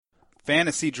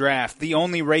Fantasy Draft, the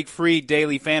only rake-free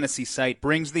daily fantasy site,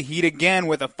 brings the heat again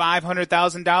with a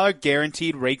 $500,000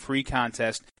 guaranteed rake-free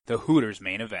contest, the Hooters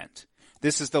main event.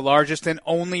 This is the largest and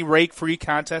only rake-free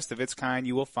contest of its kind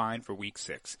you will find for Week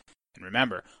 6. And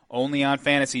remember, only on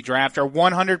Fantasy Draft are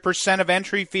 100% of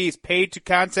entry fees paid to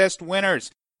contest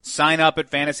winners. Sign up at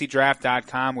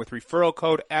fantasydraft.com with referral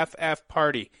code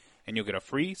FFParty, and you'll get a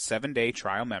free 7-day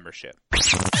trial membership.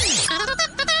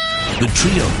 The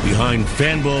trio behind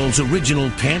Fanball's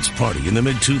original Pants Party in the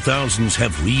mid-2000s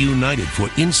have reunited for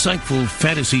insightful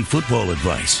fantasy football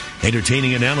advice,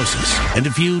 entertaining analysis, and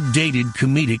a few dated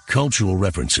comedic cultural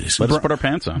references. Let's put our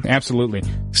pants on. Absolutely.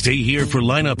 Stay here for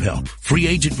lineup help, free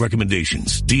agent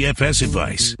recommendations, DFS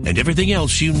advice, and everything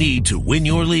else you need to win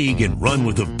your league and run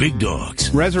with the big dogs.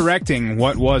 Resurrecting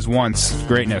what was once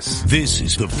greatness. This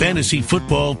is the Fantasy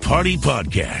Football Party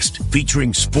Podcast,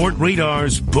 featuring Sport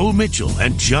Radar's Bo Mitchell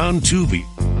and John Tooby.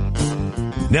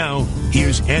 Now,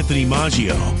 here's Anthony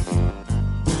Maggio.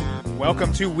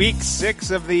 Welcome to Week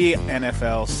 6 of the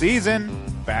NFL season.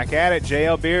 Back at it,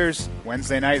 JL Beers,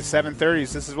 Wednesday night,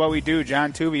 7:30. This is what we do.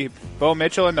 John Tooby, Bo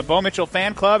Mitchell, and the Bo Mitchell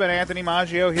Fan Club, and Anthony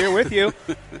Maggio here with you,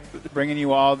 bringing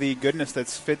you all the goodness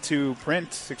that's fit to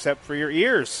print, except for your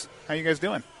ears. How you guys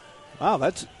doing? Wow,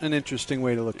 that's an interesting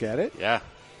way to look at it. Yeah.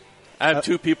 I have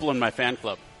two people in my fan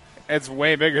club. It's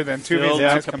way bigger than two Filled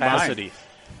guys to combined. capacity.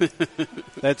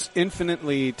 That's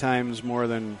infinitely times more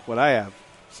than what I have.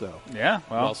 So Yeah,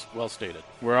 well stated.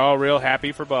 We're all real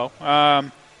happy for Bo.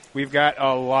 We've got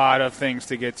a lot of things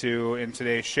to get to in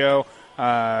today's show.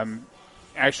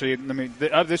 Actually,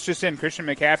 this just in. Christian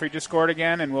McCaffrey just scored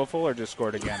again, and Will Fuller just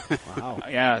scored again. Wow.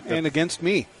 Yeah. And against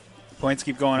me. Points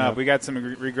keep going up. We got some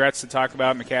regrets to talk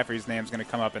about. McCaffrey's name's going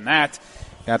to come up in that.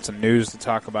 Got some news to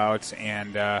talk about,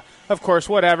 and, of course,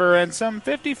 whatever, and some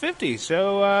 50-50.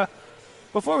 So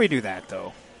before we do that,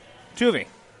 though, Tuvie.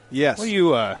 Yes. What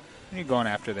are you going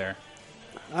after there?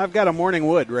 I've got a Morning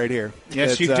Wood right here.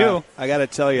 Yes, you do. I got to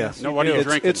tell you. No, what are you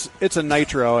drinking? It's a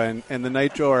Nitro, and the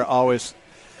Nitro are always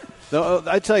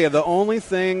I tell you, the only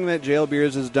thing that Jail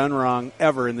Beers has done wrong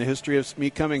ever in the history of me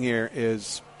coming here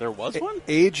is there was one?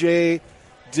 AJ,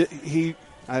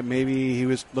 maybe he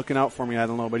was looking out for me, I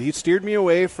don't know, but he steered me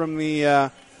away from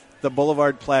the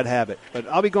Boulevard Plaid habit. But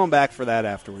I'll be going back for that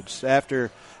afterwards.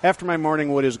 After my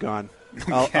Morning Wood is gone,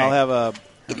 I'll have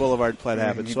the Boulevard Plaid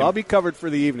habit. So I'll be covered for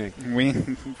the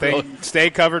evening. Stay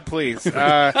covered, please.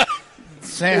 Sam,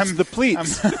 it's the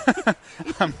pleats.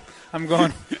 I'm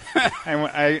going.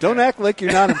 Don't act like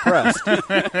you're not impressed.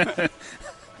 I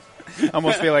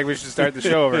almost feel like we should start the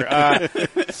show over.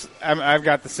 I've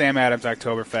got the Sam Adams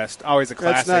Oktoberfest. Always a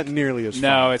classic. That's not nearly as fun.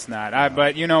 No, it's not.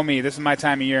 But you know me. This is my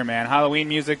time of year, man. Halloween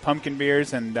music, pumpkin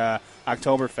beers, and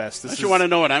Oktoberfest. Don't you want to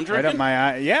know what I'm drinking? Right up my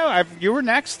eye. Yeah, you were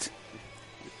next.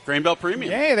 Grainbelt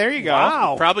Premium. Hey, there you go.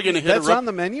 Wow. Probably going to hit That's on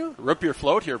the menu? Root beer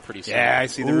float here pretty soon. Yeah, I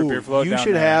see the root beer float You down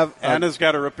should there. have Anna's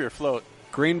got a root beer float.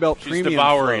 Grainbelt She's Premium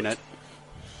devouring float.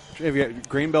 it. Have you got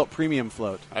Grainbelt Premium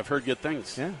float? I've heard good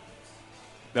things. Yeah.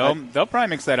 They'll probably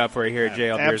mix that up for you here at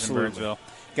JL Beers in Burnsville.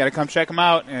 Got to come check them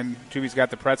out, and Tubby's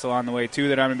got the pretzel on the way, too,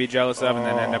 that I'm going to be jealous of, and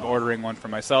then end up ordering one for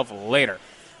myself later.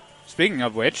 Speaking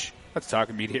of which, let's talk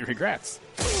immediate regrets.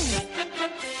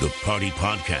 The Party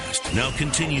Podcast now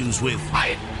continues with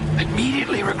I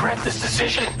immediately regret this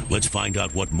decision. Let's find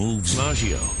out what moves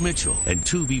Maggio, Mitchell, and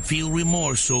Tooby feel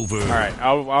remorse over. All right,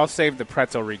 I'll save the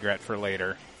pretzel regret for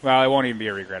later. Well, it won't even be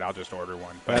a regret. I'll just order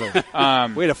one.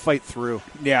 But, way to fight through.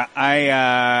 Yeah,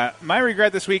 my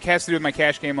regret this week has to do with my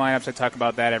cash game lineups. I talk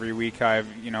about that every week. I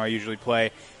usually play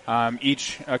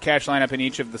each cash lineup in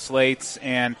each of the slates,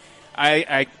 and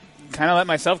I kind of let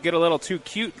myself get a little too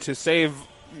cute to save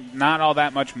not all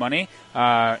that much money,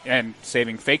 and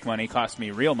saving fake money cost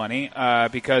me real money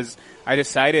because I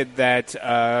decided that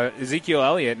Ezekiel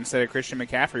Elliott instead of Christian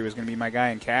McCaffrey was going to be my guy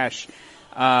in cash.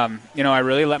 I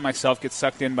really let myself get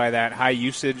sucked in by that high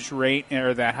usage rate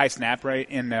or that high snap rate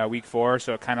in week 4,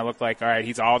 so it kind of looked like, all right,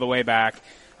 he's all the way back.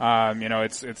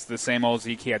 It's the same old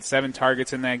Zeke. He had 7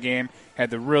 targets in that game, had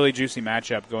the really juicy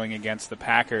matchup going against the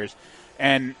Packers.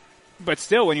 But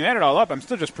still, when you add it all up, I'm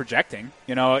still just projecting,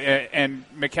 and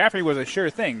McCaffrey was a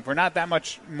sure thing for not that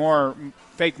much more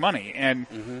fake money. And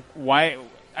why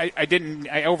I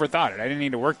overthought it. I didn't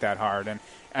need to work that hard. And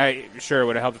it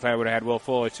would have helped if I would have had Will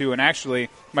Fuller, too. And actually,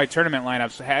 my tournament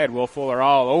lineups had Will Fuller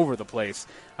all over the place.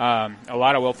 A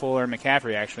lot of Will Fuller and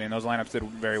McCaffrey, actually, and those lineups did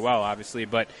very well, obviously.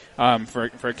 But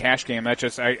for a cash game,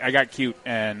 I got cute,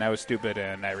 and I was stupid,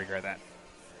 and I regret that.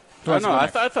 I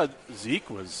thought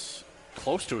Zeke was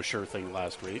close to a sure thing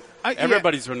last week.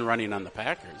 Everybody's been running on the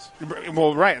Packers.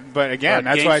 Well, right, but again,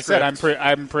 that's why I said script.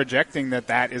 I'm projecting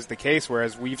that is the case.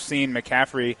 Whereas we've seen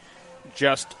McCaffrey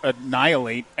just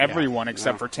annihilate everyone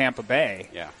except for Tampa Bay.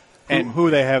 Yeah. And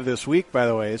who they have this week, by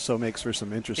the way, so makes for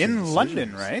some interesting in decisions.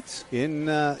 London, right? In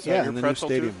the new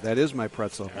stadium. Too? That is my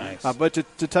pretzel. Nice. But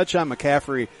to touch on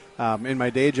McCaffrey, in my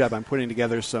day job, I'm putting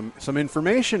together some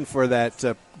information for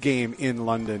that game in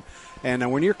London.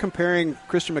 And when you're comparing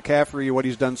Christian McCaffrey, what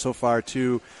he's done so far,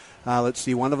 to let's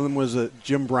see, one of them was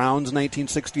Jim Brown's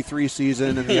 1963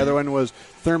 season, and the other one was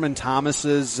Thurman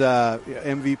Thomas's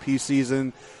MVP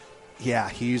season. Yeah,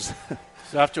 he's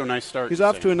off to a nice start. He's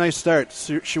off to a nice start.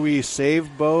 Should we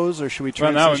save Bose, or should we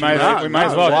transition? Well, no, we might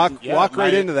as well walk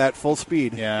right into that full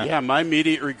speed. Yeah, my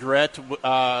immediate regret,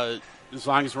 as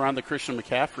long as we're on the Christian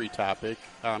McCaffrey topic,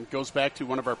 goes back to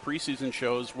one of our preseason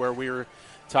shows where we were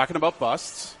talking about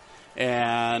busts,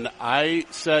 and I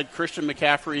said Christian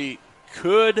McCaffrey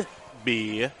could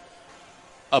be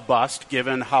a bust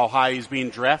given how high he's being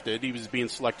drafted. He was being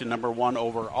selected number 1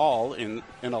 overall in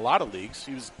a lot of leagues.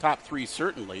 He was top 3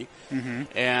 certainly. Mm-hmm.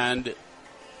 And,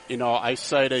 I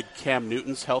cited Cam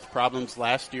Newton's health problems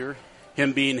last year,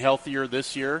 him being healthier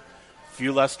this year, a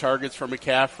few less targets for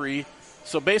McCaffrey.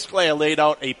 So basically I laid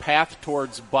out a path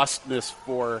towards bustness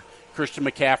for Christian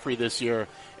McCaffrey this year.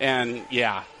 And,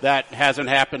 yeah, that hasn't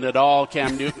happened at all.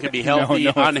 Cam Newton can be healthy,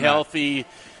 unhealthy,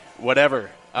 whatever.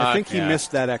 I think he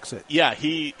missed that exit. Yeah,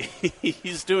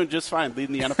 he's doing just fine,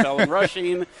 leading the NFL in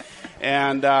rushing.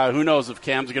 And who knows if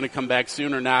Cam's going to come back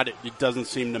soon or not. It doesn't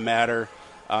seem to matter.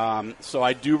 So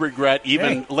I do regret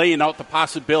even laying out the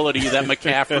possibility that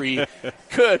McCaffrey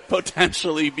could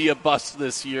potentially be a bust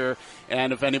this year.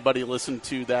 And if anybody listened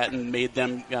to that and made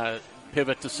them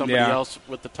pivot to somebody else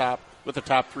with the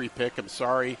top 3 pick, I'm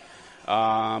sorry.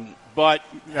 But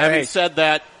having said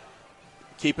that,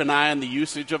 keep an eye on the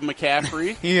usage of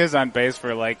McCaffrey. He is on base for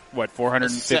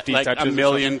 450 touches, a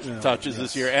million touches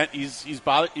this year. And he's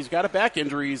got a back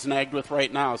injury he's nagged with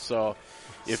right now. So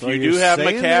if you do have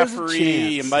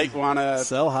McCaffrey, you might want to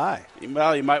sell high.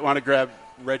 Well, you might want to grab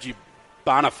Reggie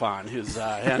Bonifant, his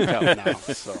handcuff now.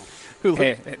 So.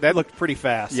 That looked pretty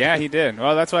fast. Yeah, he did.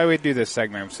 Well, that's why we do this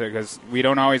segment, because we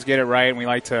don't always get it right, and we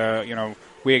like to,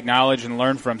 we acknowledge and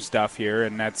learn from stuff here,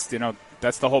 and that's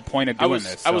the whole point of doing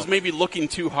this. So. I was maybe looking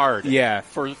too hard. Yeah.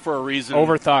 For a reason.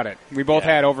 Overthought it. We both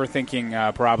had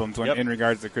overthinking problems in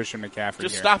regards to Christian McCaffrey.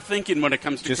 Just stop thinking when it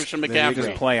comes to Christian McCaffrey.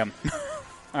 Just play him.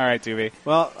 All right, Tuvi.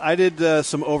 Well, I did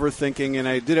some overthinking, and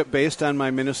I did it based on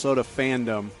my Minnesota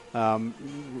fandom.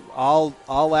 All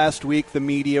last week, the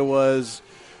media was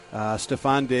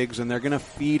Stephon Diggs, and they're going to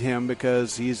feed him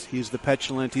because he's the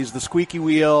petulant, he's the squeaky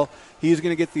wheel. He's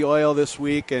going to get the oil this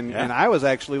week, and I was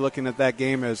actually looking at that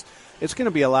game as it's going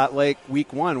to be a lot like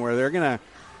Week 1, where they're going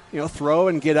to, throw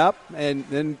and get up, and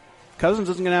then Cousins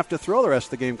isn't going to have to throw the rest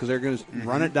of the game because they're going to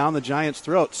run it down the Giants'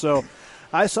 throat. So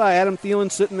I saw Adam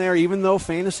Thielen sitting there, even though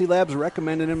Fantasy Labs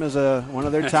recommended him as one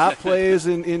of their top plays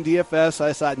in DFS.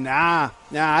 I thought, nah,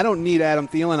 I don't need Adam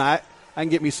Thielen. I can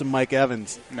get me some Mike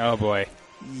Evans. Oh, boy.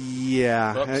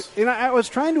 Yeah. I was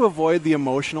trying to avoid the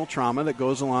emotional trauma that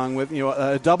goes along with,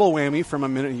 a double whammy from a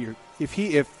minute here. If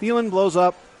Thielen blows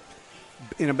up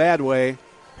in a bad way,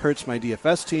 hurts my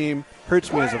DFS team,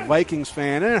 hurts me as a Vikings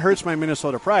fan, and it hurts my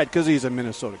Minnesota pride because he's a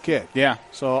Minnesota kid. Yeah.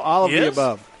 So all of the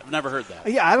above. I've never heard that.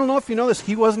 Yeah, I don't know if you know this.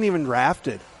 He wasn't even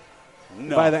drafted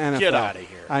by the NFL. Get out of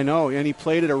here. I know, and he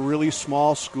played at a really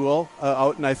small school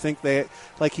out, and I think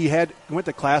he went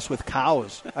to class with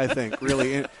cows, I think,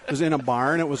 really. It was in a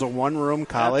barn. It was a one-room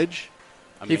college.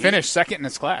 He finished second in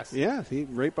his class. Yeah,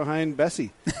 right behind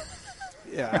Bessie.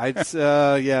 We're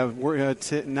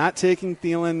not taking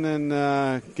Thielen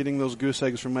and getting those goose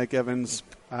eggs from Mike Evans.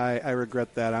 I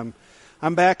regret that.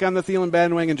 I'm back on the Thielen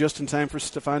bandwagon just in time for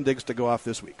Stephon Diggs to go off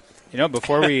this week.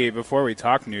 Before we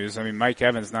talk news, I mean, Mike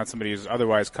Evans, not somebody who's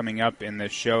otherwise coming up in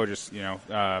this show, just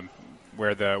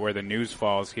where the news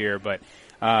falls here. But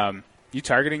you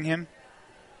targeting him?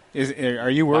 Are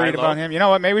you worried about him? You know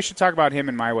what? Maybe we should talk about him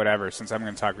in my whatever, since I'm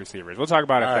going to talk receivers. We'll talk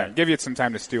about it then. Give you some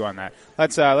time to stew on that.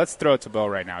 Let's throw it to Bill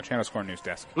right now. Channel Score News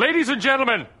Desk. Ladies and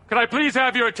gentlemen, can I please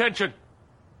have your attention?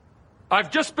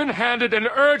 I've just been handed an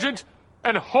urgent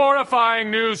and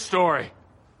horrifying news story,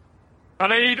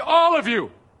 and I need all of you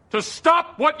to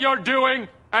stop what you're doing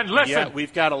and listen. Yeah,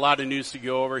 we've got a lot of news to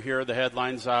go over here. The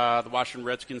headlines, the Washington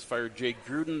Redskins fired Jay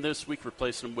Gruden this week,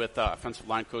 replacing him with offensive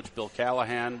line coach Bill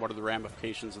Callahan. What are the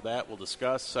ramifications of that? We'll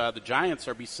discuss. The Giants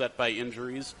are beset by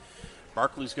injuries.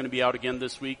 Barkley's going to be out again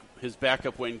this week. His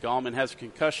backup, Wayne Gallman, has a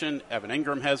concussion. Evan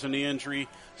Ingram has a knee injury.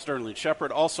 Sterling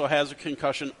Shepard also has a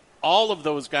concussion. All of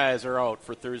those guys are out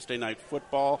for Thursday Night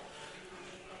Football.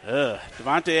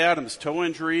 Devontae Adams, toe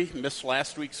injury, missed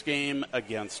last week's game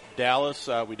against Dallas.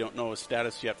 We don't know his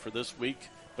status yet for this week,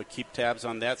 but keep tabs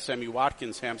on that. Sammy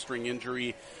Watkins' hamstring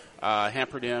injury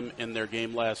hampered him in their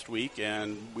game last week,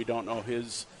 and we don't know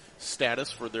his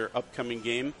status for their upcoming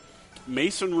game.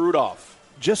 Mason Rudolph.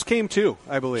 Just came to,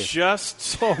 I believe.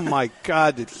 Oh, my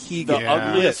God, did he the get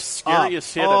ugliest,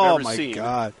 scariest hit I've ever seen. Oh, my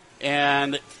God.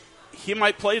 And he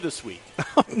might play this week.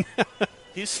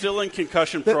 He's still in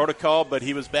concussion protocol, but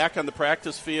he was back on the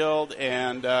practice field,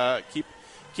 and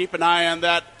keep an eye on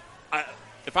that.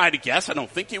 If I had to guess, I don't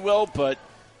think he will, but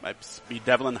might be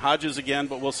Devlin Hodges again,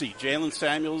 but we'll see. Jalen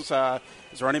Samuels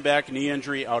is running back, knee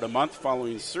injury, out a month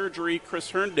following surgery. Chris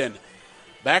Herndon,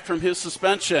 back from his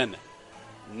suspension.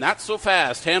 Not so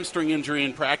fast. Hamstring injury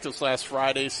in practice last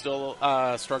Friday. Still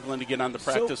struggling to get on the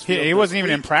practice field. He wasn't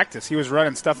even in practice. He was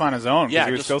running stuff on his own because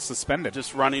he was still suspended.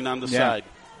 Just running on the side.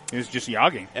 He was just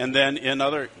jogging. And then in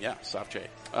other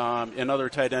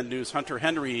tight end news, Hunter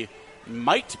Henry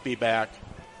might be back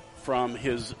from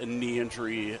his knee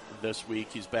injury this week.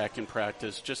 He's back in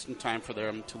practice just in time for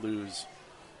them to lose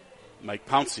Mike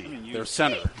Pouncey, their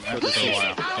center for the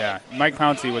season. Yeah, Mike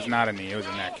Pouncey was not a knee; it was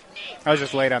a neck. I was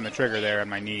just late on the trigger there on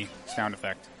my knee sound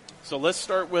effect. So let's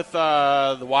start with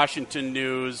the Washington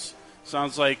news.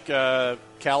 Sounds like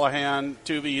Callahan,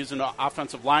 Tuvey, he's an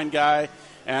offensive line guy,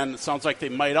 and it sounds like they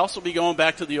might also be going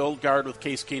back to the old guard with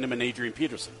Case Keenum and Adrian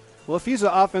Peterson. Well, if he's an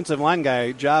offensive line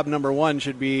guy, job number one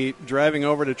should be driving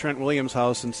over to Trent Williams'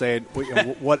 house and saying,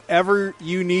 whatever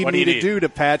you need me to do to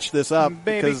patch this up.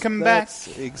 Baby, come back.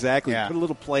 Exactly. Yeah. Put a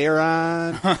little player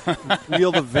on,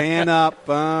 wheel the van up,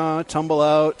 tumble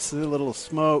out, see a little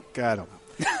smoke. I don't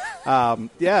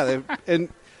know. And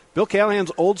Bill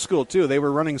Callahan's old school, too. They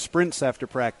were running sprints after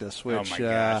practice. Which, oh, my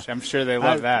gosh. I'm sure they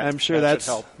love that. I'm sure that's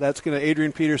going to –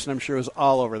 Adrian Peterson, I'm sure, was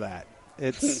all over that.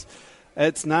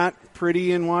 It's not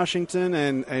pretty in Washington,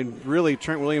 and really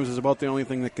Trent Williams is about the only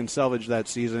thing that can salvage that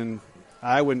season.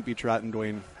 I wouldn't be trotting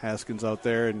Dwayne Haskins out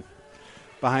there and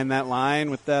behind that line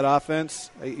with that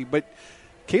offense. But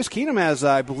Case Keenum has,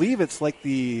 I believe it's like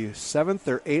the 7th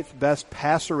or 8th best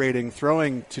passer rating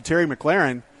throwing to Terry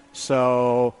McLaurin.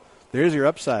 So there's your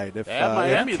upside if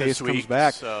Case comes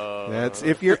back. So. That's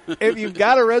if you've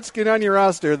got a Redskin on your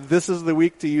roster, this is the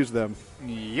week to use them.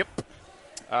 Yep.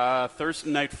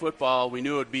 Thursday night football, we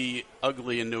knew it would be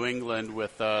ugly in New England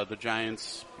with the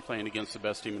Giants playing against the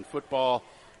best team in football,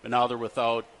 but now they're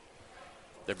without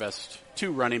their best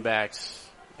two running backs,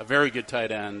 a very good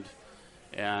tight end,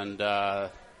 and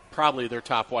probably their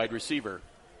top wide receiver.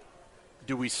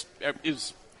 It's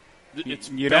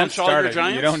you bench don't all start your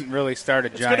Giants? You don't really start a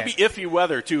Giant. It's going to be iffy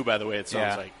weather, too, by the way, it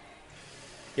sounds like.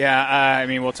 Yeah, I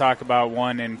mean, we'll talk about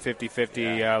one in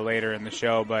 50-50 later in the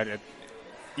show, but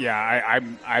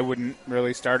I wouldn't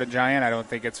really start a Giant. I don't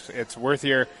think it's worth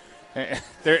your.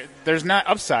 There's not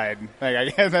upside. Like, I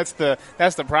guess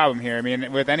that's the problem here. I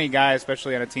mean, with any guy,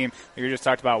 especially on a team, you just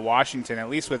talked about Washington. At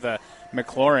least with a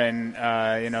McLaurin,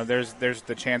 there's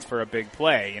the chance for a big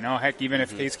play. Heck, even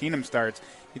if Case Keenum starts,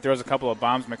 he throws a couple of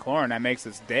bombs, McLaurin, that makes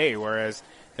his day. Whereas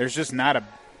there's just not a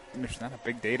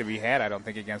big day to be had. I don't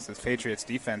think against this Patriots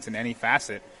defense in any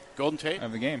facet. Golden Tate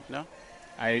of the game. No.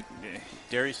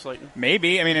 Darius Slayton?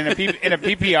 Maybe. I mean, in a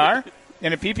PPR,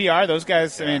 those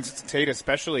guys, I mean, Tate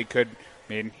especially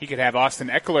he could have Austin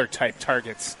Eckler type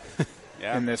targets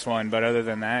in this one. But other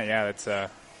than that, that's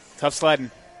tough sledding.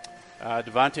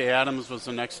 Devontae Adams was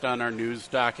the next on our news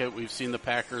docket. We've seen the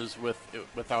Packers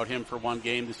without him for one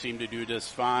game. They seem to do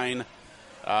just fine.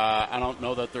 I don't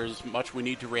know that there's much we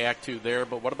need to react to there.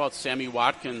 But what about Sammy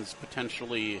Watkins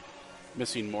potentially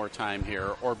missing more time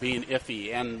here or being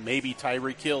iffy, and maybe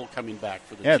Tyreek Hill coming back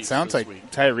for the Chiefs this week?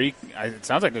 It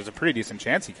sounds like there's a pretty decent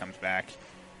chance he comes back.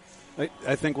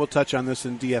 I think we'll touch on this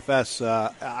in DFS.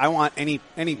 I want any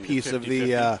piece of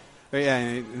the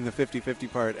in the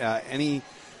 50-50 part.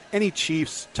 Any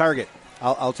Chiefs target,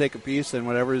 I'll take a piece, and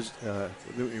whatever's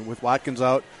with Watkins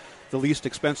out, the least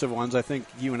expensive ones. I think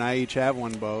you and I each have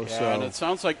one, Bo. Yeah, so. And it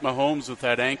sounds like Mahomes with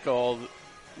that ankle.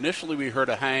 Initially, we heard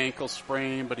a high ankle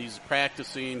sprain, but he's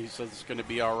practicing. He says it's going to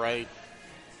be all right.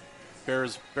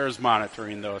 Bears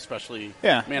monitoring, though, especially.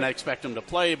 Yeah. I mean, I expect him to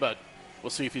play, but we'll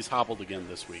see if he's hobbled again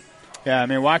this week. Yeah, I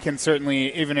mean, Watkins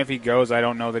certainly, even if he goes, I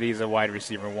don't know that he's a wide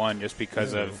receiver one just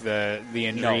because of the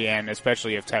injury and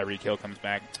especially if Tyreek Hill comes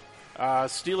back.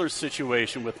 Steelers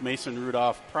situation with Mason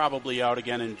Rudolph probably out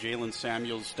again and Jalen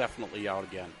Samuels definitely out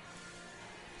again.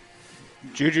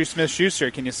 Juju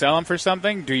Smith-Schuster, can you sell him for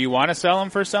something? Do you want to sell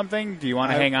him for something? Do you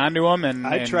want to hang on to him?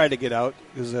 I try to get out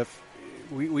because if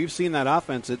we've seen that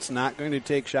offense, it's not going to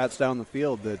take shots down the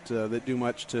field that do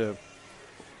much to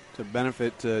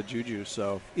benefit Juju.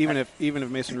 So even if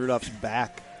Mason Rudolph's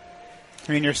back,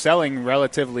 I mean, you're selling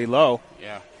relatively low.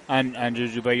 Yeah. on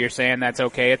Juju, but you're saying that's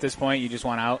okay at this point? You just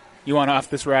want out? You want off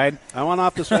this ride? I want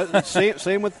off this ride.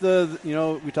 Same with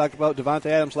we talked about Devontae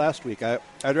Adams last week. I'd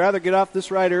rather get off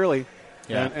this ride early,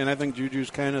 and I think Juju's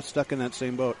kind of stuck in that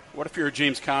same boat. What if you're a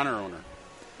James Conner owner?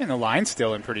 And the line's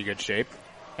still in pretty good shape.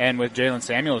 And with Jalen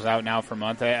Samuels out now for a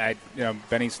month,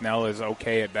 Benny Snell is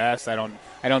okay at best. I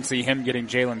don't see him getting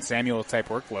Jalen Samuels type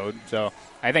workload. So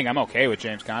I think I'm okay with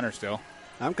James Conner still.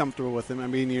 I'm comfortable with him. I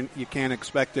mean, you can't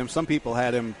expect him. Some people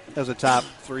had him as a top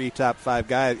 3, top 5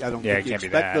 guy. I don't think you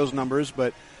expect those numbers,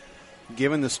 but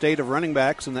given the state of running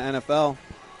backs in the NFL,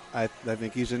 I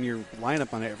think he's in your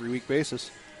lineup on an every week basis.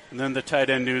 And then the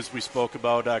tight end news we spoke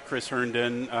about, Chris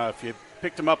Herndon. If you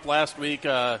picked him up last week,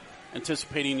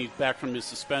 anticipating he's back from his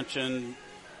suspension,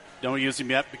 don't use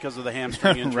him yet because of the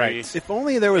hamstring injury. Right. If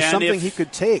only there was something he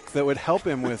could take that would help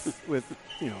him with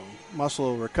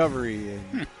muscle recovery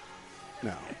and.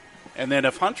 No. And then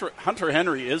if Hunter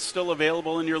Henry is still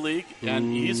available in your league,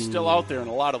 and he's still out there in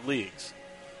a lot of leagues,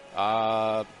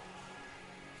 I'd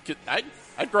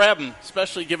grab him,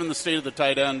 especially given the state of the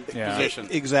tight end position.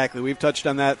 Exactly. We've touched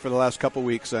on that for the last couple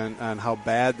weeks on how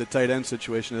bad the tight end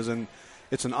situation is, and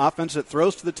it's an offense that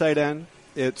throws to the tight end.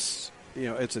 He's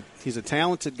a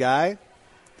talented guy,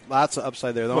 lots of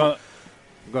upside there though. Well,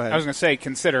 go ahead. I was going to say,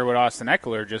 consider what Austin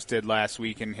Eckler just did last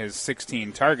week in his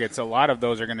 16 targets. A lot of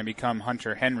those are going to become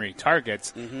Hunter Henry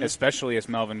targets, especially as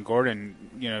Melvin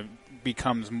Gordon,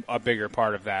 becomes a bigger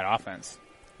part of that offense.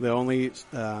 The only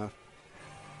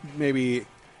maybe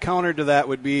counter to that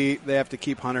would be they have to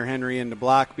keep Hunter Henry in the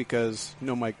block because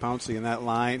no Mike Pouncey in that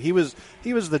line. He was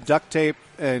the duct tape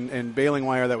and baling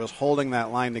wire that was holding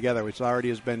that line together, which already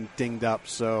has been dinged up.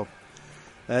 So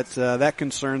that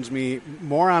concerns me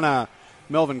more on a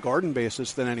Melvin Gordon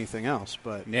basis than anything else,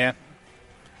 but yeah,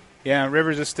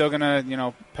 Rivers is still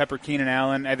gonna pepper Keenan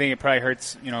Allen. I think it probably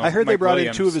hurts. I heard Mike they brought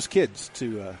Williams. in 2 of his kids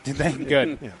to. Did they?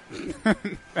 Good. Yeah,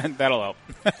 and that'll help.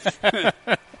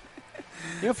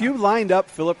 If you lined up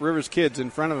Phillip Rivers' kids in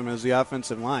front of him as the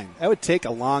offensive line, that would take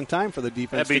a long time for the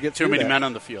defense to get too many that. men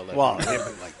on the field. Well,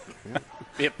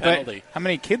 be a penalty. But how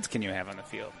many kids can you have on the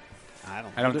field? I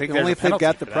don't think only if they've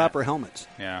got the proper helmets.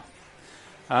 Yeah.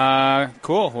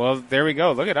 Cool. Well, there we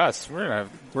go. Look at us. We're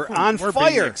on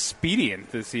fire. Being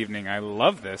expedient this evening. I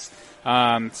love this.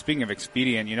 Speaking of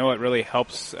expedient, what really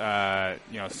helps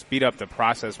speed up the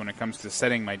process when it comes to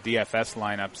setting my DFS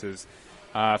lineups is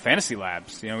Fantasy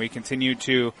Labs. We continue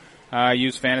to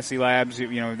use Fantasy Labs.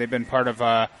 They've been part of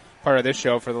this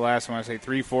show for the last, I want to say,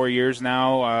 3-4 years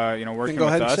now. Working go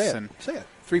ahead with us. And say it.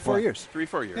 3-4 years.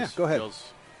 3-4 years. Yeah, go ahead.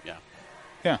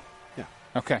 Yeah.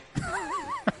 Okay.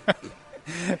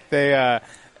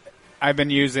 I've been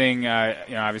using,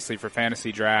 obviously for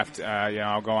fantasy draft,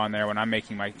 I'll go on there when I'm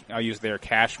making I'll use their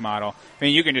cash model. I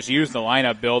mean, you can just use the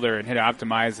lineup builder and hit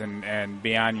optimize and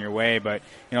be on your way. But,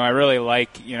 I really like,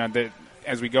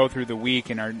 as we go through the week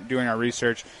and are doing our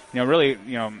research, really,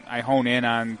 I hone in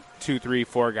on 2, 3,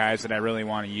 4 guys that I really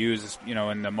want to use,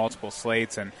 in the multiple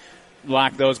slates and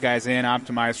lock those guys in,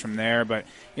 optimize from there. But,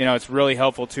 it's really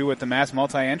helpful too with the mass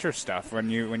multi-enter stuff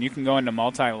when you can go into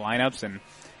multi-lineups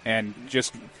and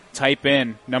just type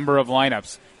in number of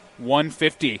lineups,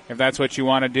 150 if that's what you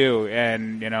want to do,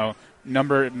 and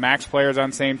number max players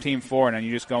on same team 4, and then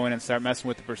you just go in and start messing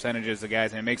with the percentages of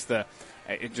guys, and it makes it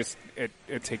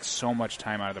takes so much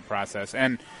time out of the process.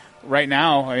 And right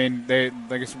now, I mean,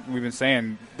 like we've been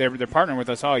saying, they're partnering with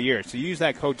us all year, so you use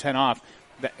that code 10OFF.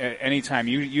 Anytime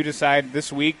you decide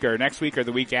this week or next week or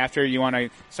the week after you want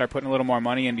to start putting a little more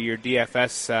money into your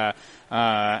DFS,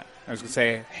 I was going to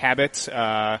say habit,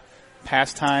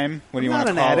 pastime. What do you want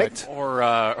to call it? Or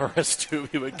as Stu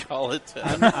would call it,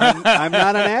 I'm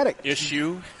not an addict.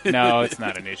 Issue? No, it's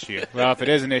not an issue. Well, if it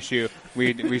is an issue,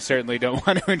 we certainly don't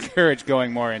want to encourage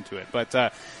going more into it. But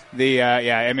I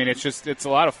mean, it's a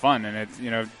lot of fun, and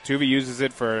Tuvi uses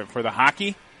it for the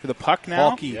hockey. For the puck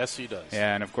now? Hockey. Yes, he does.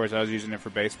 Yeah, and of course I was using it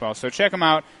for baseball. So check them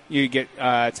out. You get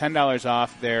 $10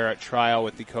 off their trial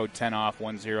with the code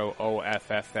 10OFF,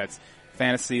 10OFF. That's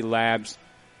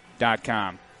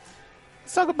fantasylabs.com.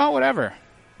 Let's talk about whatever.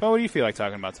 But what do you feel like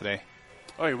talking about today?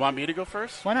 Oh, you want me to go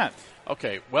first? Why not?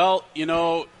 Okay. Well,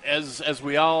 as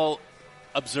we all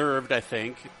observed, I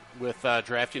think, with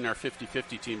drafting our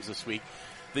 50-50 teams this week,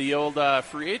 the old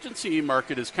free agency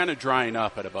market is kind of drying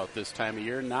up at about this time of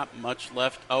year. Not much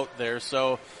left out there.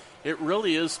 So it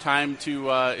really is time to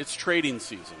it's trading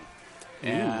season.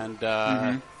 And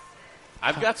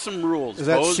I've got some rules. Is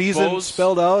that season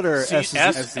spelled out or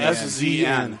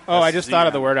S-Z-N? Oh, I just thought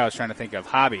of the word I was trying to think of.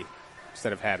 Hobby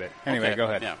instead of habit. Anyway, okay. Go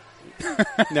ahead. Yeah.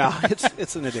 No,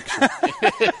 it's an addiction.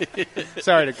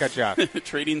 Sorry to cut you off.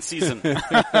 Trading season.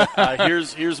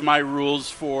 Here's my rules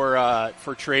for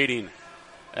trading,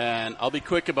 and I'll be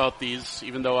quick about these,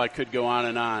 even though I could go on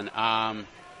and on.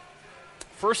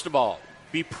 First of all,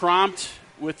 be prompt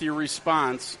with your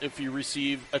response if you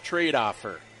receive a trade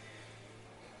offer.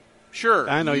 Sure,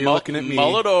 I know you're looking at me.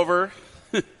 Mull it over,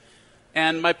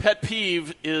 and my pet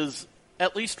peeve is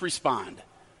at least respond.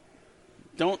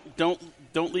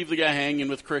 Don't leave the guy hanging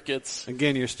with crickets.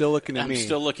 Again, you're still looking at me. I'm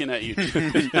still looking at you.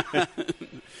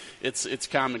 It's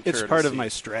common courtesy. It's part of my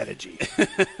strategy.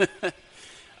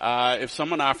 If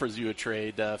someone offers you a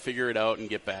trade, figure it out and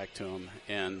get back to them.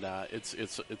 And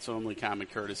it's only common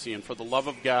courtesy. And for the love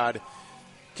of God,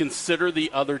 consider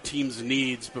the other team's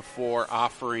needs before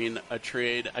offering a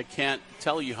trade. I can't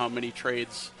tell you how many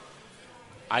trades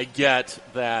I get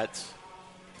that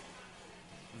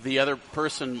the other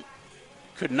person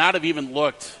could not have even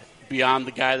looked beyond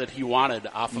the guy that he wanted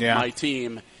off of my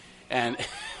team and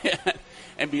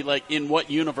be like, in what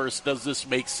universe does this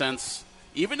make sense?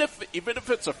 Even if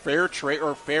it's a fair trade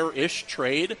or fair-ish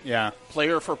trade,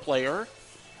 player for player,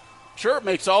 sure, it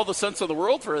makes all the sense in the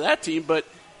world for that team, but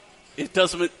it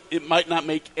doesn't. It might not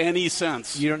make any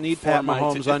sense. You don't need Pat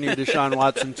Mahomes on your Deshaun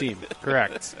Watson team.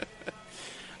 Correct.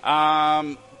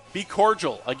 Be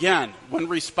cordial. Again, when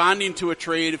responding to a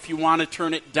trade, if you want to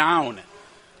turn it down,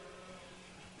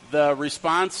 the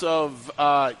response of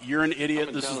 "You're an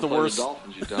idiot. This is the worst.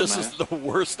 This is the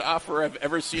worst offer I've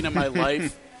ever seen in my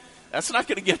life." That's not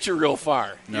going to get you real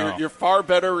far. No. You're far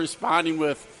better responding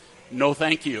with "No,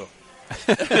 thank you."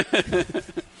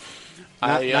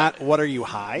 Not what are you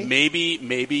high?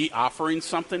 Maybe offering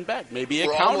something back. Maybe a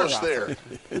We're counter almost offer.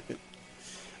 there.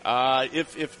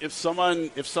 If someone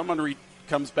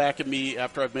comes back at me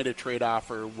after I've made a trade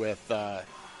offer with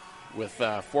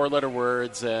 4-letter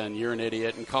words and "you're an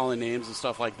idiot" and calling names and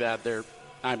stuff like that,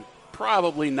 I'm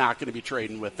probably not going to be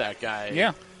trading with that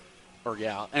guy or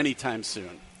gal anytime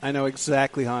soon. I know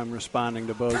exactly how I'm responding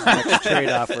to Bo's next trade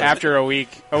offer. After a week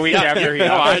after he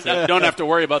offers I don't have to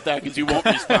worry about that because you won't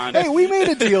respond. Hey, we made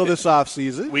a deal this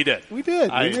offseason. We did. We made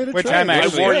a which trade. I'm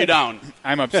actually- I wore you down.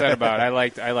 I'm upset about. I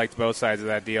liked both sides of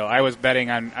that deal. I was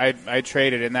betting on. I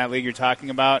traded in that league you're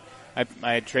talking about.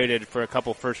 I traded for a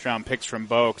couple first-round picks from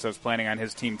Bo because I was planning on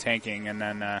his team tanking, and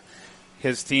then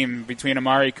his team between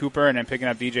Amari Cooper and then picking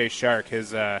up DJ Shark.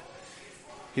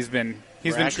 He's been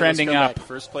trending up.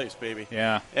 First place, baby.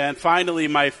 Yeah. And finally,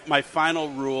 my final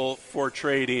rule for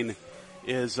trading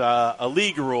is a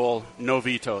league rule: no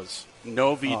vetoes.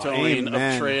 No vetoing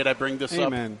of trade. I bring this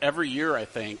up every year, I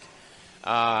think.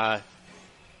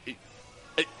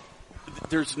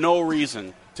 There's no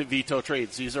reason to veto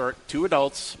trades. These are two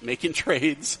adults making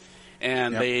trades,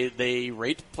 and they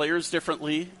rate players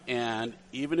differently. And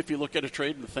even if you look at a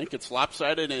trade and think it's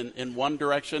lopsided in one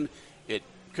direction, it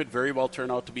could very well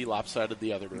turn out to be lopsided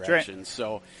the other direction. Right.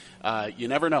 So you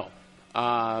never know.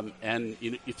 And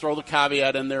you throw the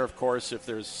caveat in there, of course, if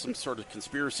there's some sort of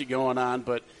conspiracy going on.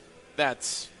 But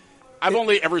I've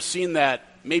only ever seen that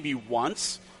maybe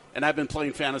once, and I've been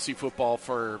playing fantasy football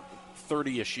for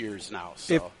 30-ish years now.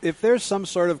 So if there's some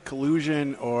sort of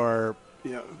collusion or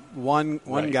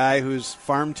one guy who's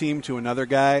farm team to another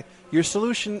guy, your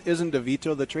solution isn't to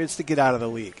veto the trades, to get out of the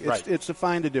league. It's to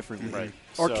find a different league. Right.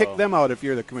 Or kick them out if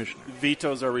you're the commissioner.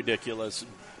 Vetoes are ridiculous.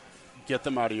 Get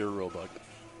them out of your rule book.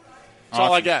 That's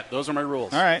all I got. Those are my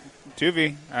rules. All right.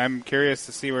 Tuvey, I'm curious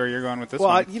to see where you're going with this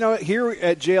one. Well, here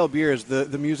at JL Beers, the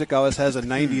music always has a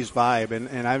 90s vibe,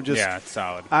 and I'm just it's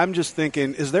solid. I'm just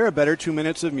thinking, is there a better 2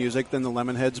 minutes of music than the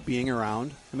Lemonheads being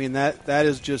around? I mean, that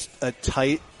is just a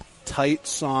tight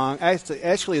song.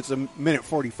 Actually, it's a minute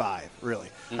 45, really.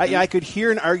 Mm-hmm. I could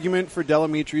hear an argument for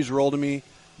Delamitre's Roll to Me,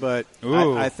 but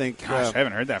I think gosh, I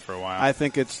haven't heard that for a while. I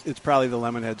think it's probably the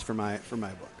Lemonheads for my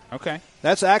book. Okay,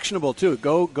 that's actionable too.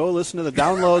 Go listen to the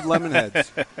download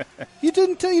Lemonheads. You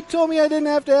told me I didn't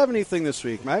have to have anything this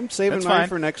week. I'm saving mine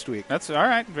for next week. That's all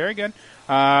right. Very good.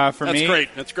 That's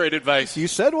great. That's great advice. You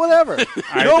said whatever.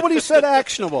 Nobody said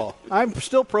actionable. I'm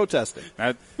still protesting.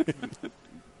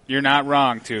 You're not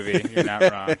wrong, Tuvey. You're not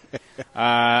wrong. All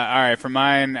right, for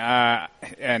mine,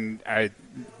 and I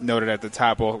noted at the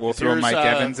top, we'll throw Mike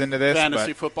Evans into this.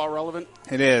 Fantasy football relevant?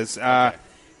 It is. Okay.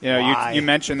 You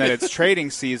mentioned that it's trading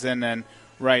season, and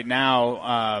right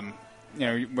now,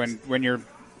 when you're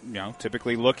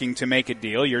typically looking to make a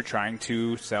deal, you're trying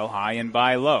to sell high and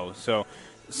buy low. So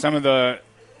some of the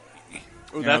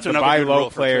the buy low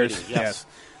players, yes.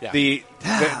 Yeah.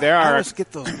 I always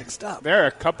get those mixed up. There are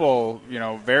a couple,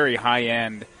 very high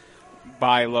end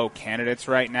buy low candidates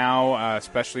right now,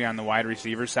 especially on the wide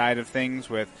receiver side of things,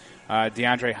 with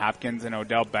DeAndre Hopkins and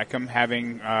Odell Beckham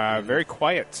having very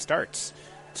quiet starts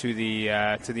to the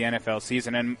NFL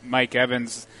season. And Mike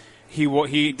Evans,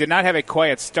 he did not have a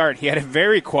quiet start. He had a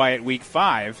very quiet Week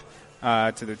 5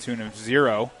 to the tune of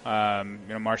 0.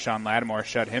 Marshawn Lattimore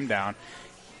shut him down.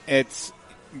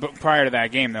 But prior to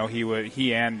that game, though,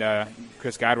 he and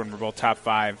Chris Godwin were both top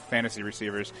 5 fantasy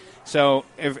receivers. So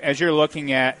as you're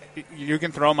looking at, you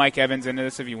can throw Mike Evans into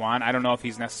this if you want. I don't know if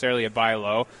he's necessarily a buy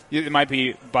low. It might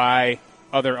be buy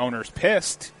other owners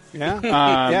pissed. Yeah,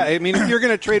 yeah. I mean, if you're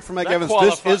going to trade for Mike Evans,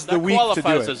 this is the week to do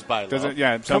it. As buy low.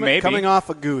 Yeah, so maybe coming off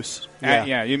a goose.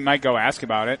 Yeah, you might go ask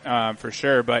about it for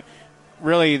sure, but.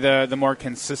 Really, the more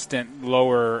consistent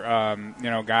lower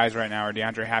guys right now are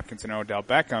DeAndre Hopkins and Odell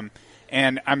Beckham,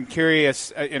 and I'm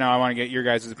curious. I want to get your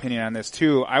guys' opinion on this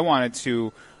too. I wanted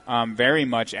to very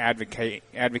much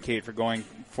advocate for going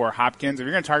for Hopkins. If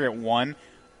you're going to target one,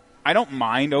 I don't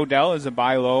mind Odell as a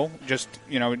buy low, just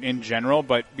in general.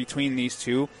 But between these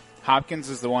two, Hopkins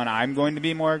is the one I'm going to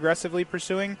be more aggressively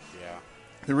pursuing. Yeah.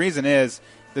 The reason is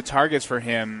the targets for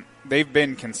him, they've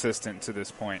been consistent to this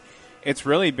point. It's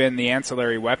really been the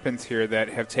ancillary weapons here that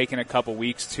have taken a couple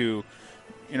weeks to,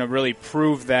 really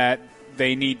prove that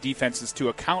they need defenses to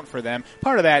account for them.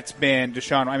 Part of that's been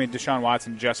Deshaun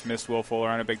Watson just missed Will Fuller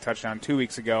on a big touchdown 2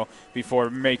 weeks ago before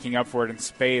making up for it in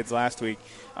spades last week.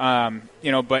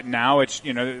 But now it's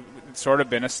sort of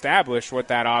been established what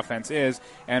that offense is,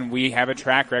 and we have a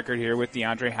track record here with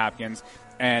DeAndre Hopkins,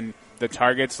 and the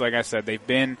targets, like I said, they've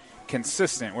been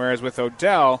consistent. Whereas with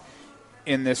Odell,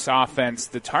 in this offense,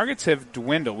 the targets have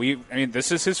dwindled.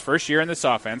 This is his first year in this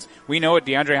offense. We know what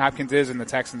DeAndre Hopkins is in the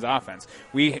Texans offense.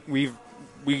 We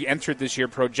entered this year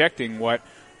projecting what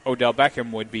Odell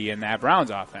Beckham would be in that Browns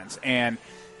offense. And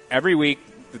every week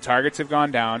the targets have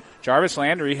gone down. Jarvis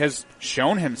Landry has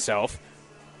shown himself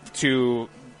to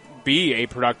be a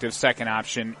productive second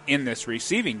option in this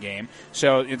receiving game.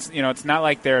 So it's not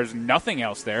like there's nothing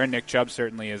else there. And Nick Chubb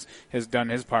certainly has done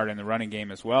his part in the running game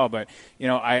as well. But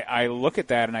I look at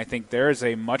that and I think there is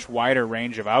a much wider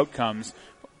range of outcomes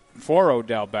for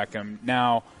Odell Beckham.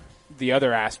 Now, the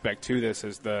other aspect to this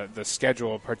is the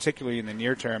schedule, particularly in the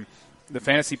near term. The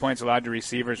fantasy points allowed to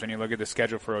receivers when you look at the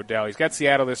schedule for Odell. He's got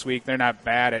Seattle this week. They're not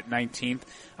bad at 19th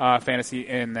fantasy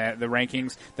in the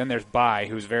rankings. Then there's Bye,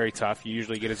 who's very tough. You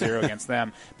usually get a 0 against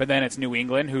them. But then it's New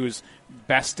England, who's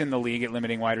best in the league at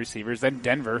limiting wide receivers. Then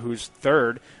Denver, who's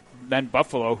third. Then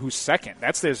Buffalo, who's second.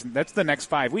 That's the next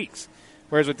 5 weeks.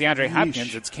 Whereas with DeAndre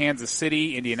Hopkins, it's Kansas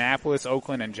City, Indianapolis,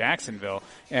 Oakland, and Jacksonville.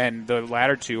 And the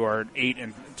latter two are 8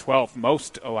 and 12th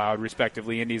most allowed,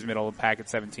 respectively. Indy's middle of the pack at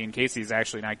 17. Casey's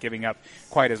actually not giving up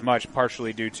quite as much,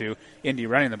 partially due to Indy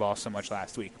running the ball so much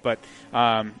last week. But, so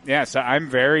I'm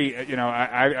very,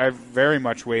 I've very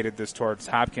much weighted this towards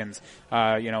Hopkins,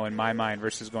 in my mind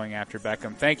versus going after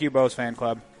Beckham. Thank you, Bo's Fan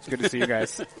Club. It's good to see you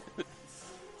guys.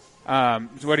 What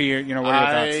are your thoughts?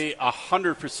 I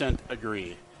 100%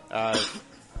 agree.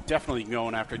 Definitely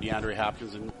going after DeAndre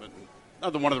Hopkins, and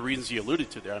another one of the reasons you alluded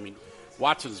to there. I mean,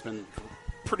 Watson's been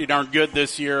pretty darn good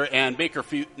this year, and Baker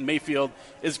Mayfield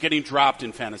is getting dropped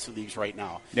in fantasy leagues right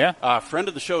now. Yeah. Friend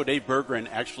of the show, Dave Berggren,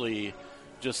 actually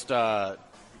just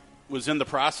was in the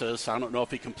process. I don't know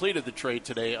if he completed the trade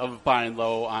today of buying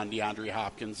low on DeAndre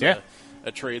Hopkins. Yeah.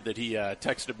 A trade that he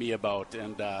texted me about,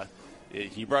 and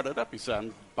he brought it up. He said,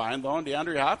 "I'm buying low on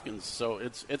DeAndre Hopkins," so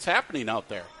it's happening out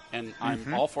there. And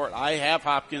I'm all for it. I have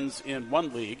Hopkins in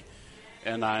one league,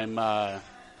 and I'm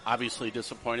obviously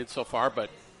disappointed so far. But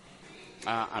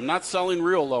I'm not selling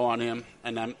real low on him,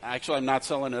 and I'm not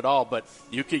selling at all. But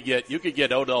you could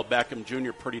get Odell Beckham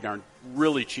Jr. pretty darn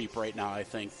really cheap right now, I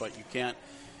think. But you can't.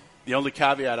 The only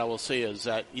caveat I will say is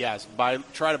that yes,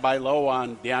 try to buy low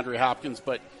on DeAndre Hopkins,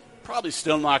 but probably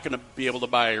still not going to be able to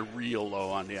buy a real low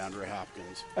on DeAndre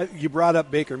Hopkins. You brought up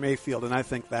Baker Mayfield, and I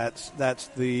think that's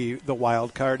the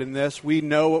wild card in this. We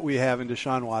know what we have in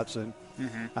Deshaun Watson,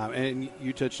 and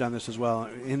you touched on this as well,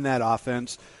 in that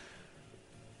offense.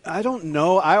 I don't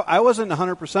know. I wasn't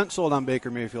 100% sold on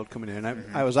Baker Mayfield coming in.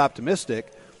 I was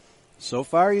optimistic. So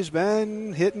far, he's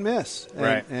been hit and miss.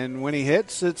 Right. And when he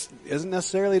hits, it isn't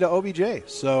necessarily to OBJ.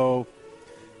 So,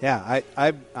 yeah,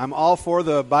 I'm all for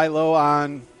the buy low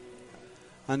on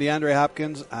DeAndre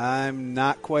Hopkins. I'm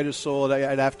not quite as sold.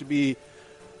 I'd have to be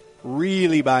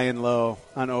really buying low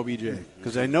on OBJ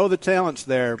because I know the talent's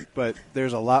there, but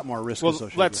there's a lot more risk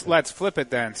associated with it. Let's flip it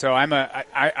then. So I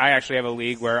actually have a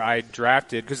league where I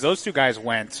drafted because those two guys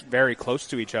went very close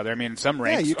to each other. I mean, in some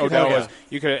ranks, I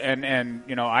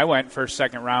went first,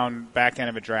 second round, back end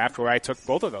of a draft where I took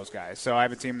both of those guys. So I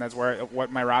have a team that's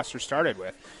what my roster started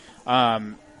with.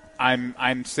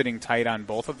 I'm sitting tight on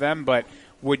both of them. But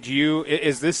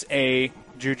is this a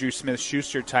Juju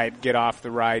Smith-Schuster type get off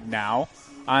the ride now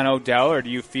on Odell, or do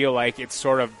you feel like it's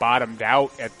sort of bottomed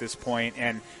out at this point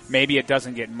and maybe it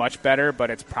doesn't get much better,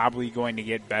 but it's probably going to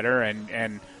get better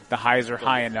and the highs are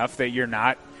high enough that you're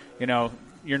not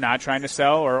trying to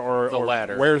sell, or the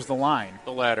latter. Where's the line?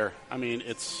 The latter. I mean,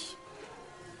 I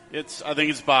think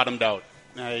it's bottomed out.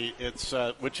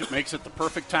 Which makes it the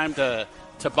perfect time to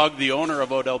bug the owner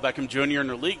of Odell Beckham Jr. in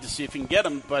the league to see if he can get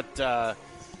him. But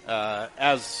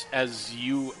as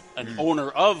an owner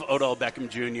of Odell Beckham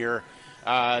Jr.,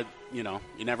 you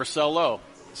never sell low.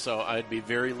 So I'd be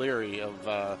very leery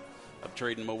of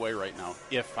trading him away right now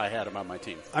if I had him on my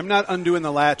team. I'm not undoing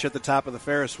the latch at the top of the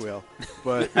Ferris wheel,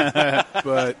 but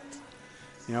I'm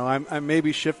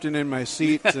maybe shifting in my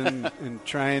seat and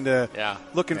trying to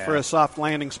looking for a soft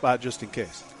landing spot just in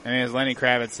case. I mean, as Lenny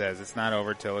Kravitz says, it's not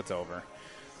over till it's over.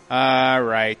 All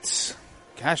right.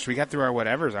 Gosh, we got through our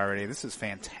whatevers already. This is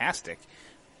fantastic.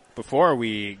 Before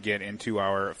we get into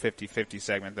our 50-50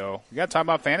 segment, though, we got to talk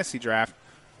about fantasy draft.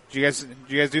 Did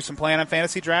you guys do some playing on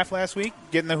fantasy draft last week?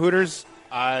 Getting the Hooters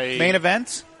main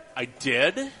event? I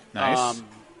did. Nice.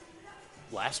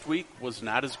 Last week was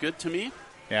not as good to me.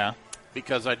 Yeah.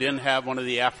 Because I didn't have one of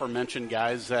the aforementioned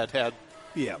guys that had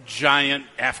giant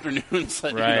afternoons,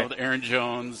 like the Aaron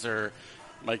Jones or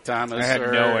Mike Thomas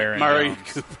or no Aaron Mari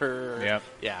Jones. Cooper. Yep.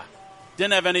 Yeah.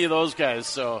 Didn't have any of those guys,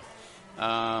 so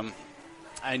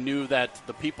I knew that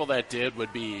the people that did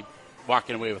would be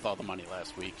walking away with all the money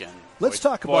last week. And let's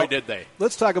talk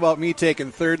about me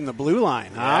taking third in the blue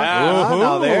line. Huh? Yeah.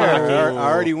 Now they're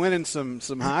already winning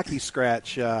some hockey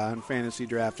scratch on fantasy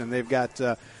draft, and they've got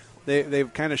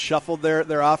they've kind of shuffled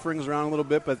their offerings around a little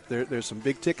bit, but there's some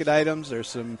big ticket items. There's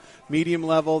some medium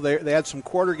level. They had some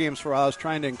quarter games for a while. I was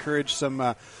trying to encourage some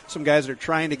guys that are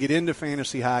trying to get into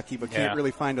fantasy hockey but can't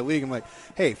really find a league. I'm like,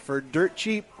 hey, for dirt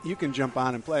cheap, you can jump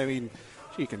on and play. I mean,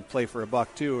 you can play for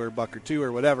 $1 or $1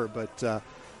 or whatever. But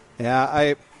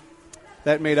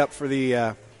that made up for the.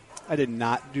 I did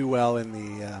not do well in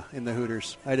the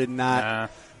Hooters. I did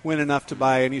not win enough to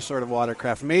buy any sort of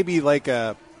watercraft. Maybe like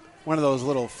one of those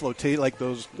little flotate, like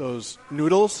those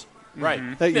noodles,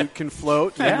 right? That you can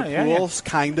float in the pools,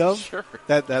 kind of. Sure.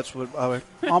 That's what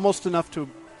almost enough to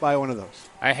buy one of those.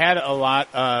 I had a lot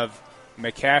of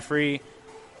McCaffrey,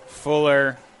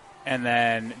 Fuller, and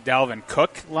then Dalvin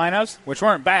Cook lineups, which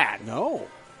weren't bad. No.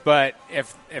 But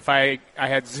if I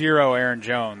had 0 Aaron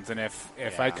Jones, and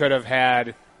if I could have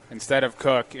had, instead of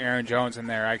Cook, Aaron Jones in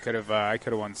there, I could have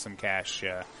won some cash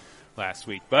last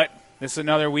week. But this is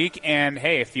another week, and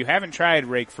hey, if you haven't tried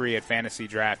Rake Free at Fantasy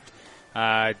Draft,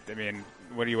 I mean,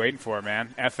 what are you waiting for,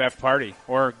 man? FF Party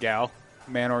or gal,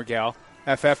 man or gal.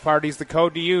 FF Party's the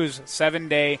code to use.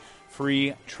 7-day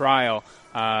free trial.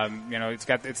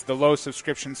 It's the low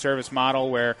subscription service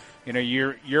model where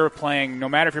you're playing, no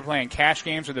matter if you're playing cash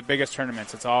games or the biggest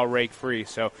tournaments, it's all rake free.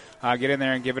 So get in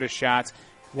there and give it a shot.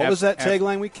 What was that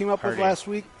tagline we came up with last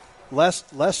week?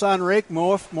 Less on rake,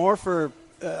 more for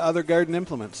other garden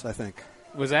implements, I think.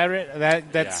 Was that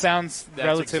it? That sounds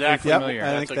relatively familiar.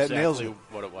 I think that nails it.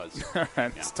 What it was. All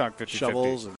right, let's talk 50-50.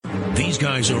 Shovels. These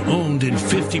guys are owned in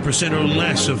 50% or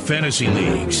less of fantasy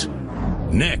leagues.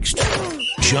 Next,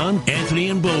 Sean, Anthony,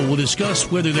 and Bo will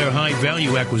discuss whether they're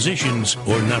high-value acquisitions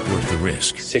or not worth the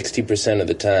risk. 60% of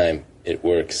the time, it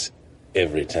works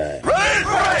every time.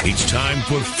 It's time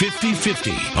for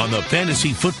 50-50 on the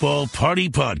Fantasy Football Party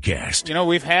Podcast.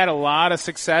 We've had a lot of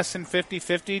success in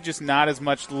 50-50, just not as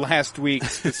much last week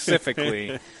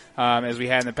specifically as we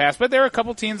had in the past. But there are a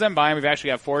couple teams on bye. We've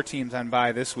actually got 4 teams on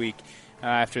bye this week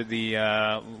after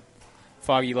the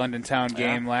foggy London Town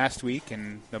game last week,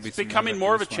 and there'll be it's becoming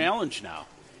more of a challenge now.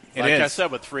 I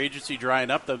said, with free agency drying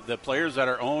up, the players that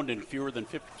are owned in fewer than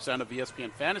 50% of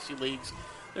ESPN fantasy leagues,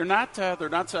 they're not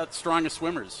that strong as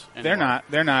swimmers anymore.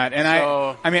 They're not. And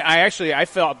so, I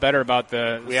felt better about some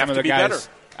of the guys. Better.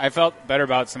 I felt better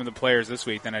about some of the players this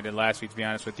week than I did last week, to be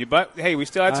honest with you. But hey, we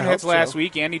still had some hits last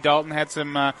week. Andy Dalton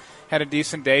had a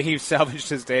decent day. He salvaged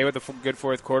his day with a good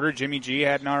fourth quarter. Jimmy G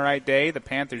had an all right day. The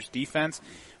Panthers defense.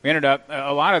 We ended up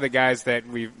a lot of the guys that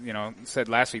we said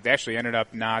last week. They actually ended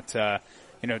up not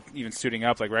even suiting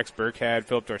up, like Rex Burkhead.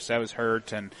 Philip Dorsett was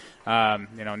hurt, and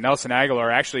Nelson Aguilar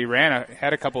actually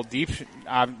had a couple deep.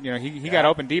 He got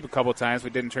open deep a couple times,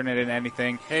 but didn't turn it into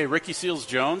anything. Hey, Ricky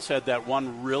Seals-Jones had that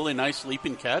one really nice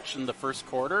leaping catch in the first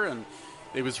quarter, and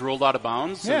it was ruled out of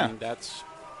bounds. Yeah. And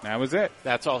that was it.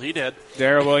 That's all he did.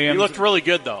 Darrell Williams. He looked really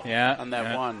good though. Yeah, on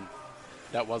that one.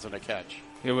 That wasn't a catch.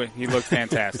 He looked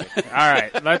fantastic. All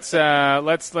right, let's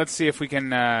see if we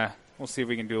can. We'll see if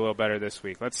we can do a little better this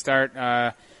week. Let's start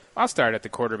I'll start at the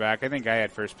quarterback. I think I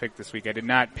had first pick this week. I did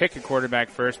not pick a quarterback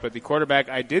first, but the quarterback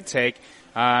I did take,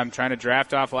 I'm trying to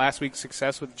draft off last week's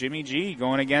success with Jimmy G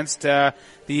going against the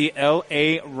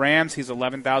L.A. Rams. He's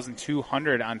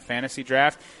 11,200 on fantasy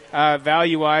draft.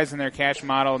 Value-wise in their cash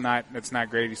model, that's not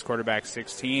great. He's quarterback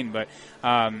 16, but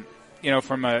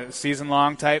from a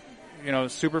season-long type,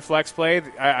 super flex play,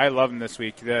 I love him this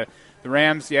week. The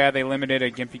Rams, they limited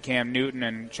a gimpy Cam Newton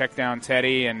and checked down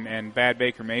Teddy and bad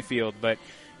Baker Mayfield, but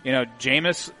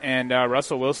Jameis and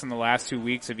Russell Wilson the last 2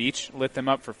 weeks have each lit them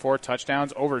up for 4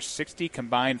 touchdowns, over 60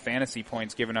 combined fantasy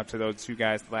points given up to those two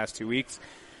guys the last 2 weeks.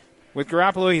 With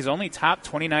Garoppolo, he's only top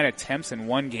 29 attempts in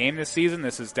one game this season.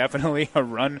 This is definitely a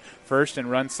run first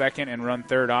and run second and run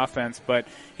third offense, but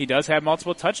he does have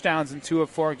multiple touchdowns in 2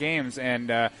 of 4 games, and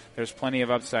there's plenty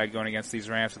of upside going against these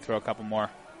Rams to throw a couple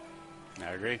more.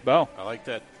 I agree. Bo. I like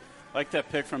that.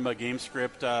 Pick from a game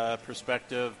script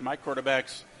perspective. My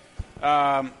quarterback's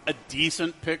a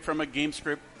decent pick from a game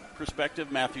script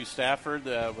perspective. Matthew Stafford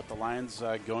with the Lions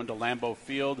going to Lambeau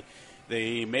Field.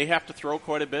 They may have to throw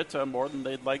quite a bit more than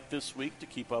they'd like this week to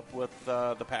keep up with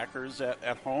the Packers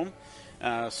at home.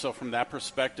 So from that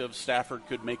perspective, Stafford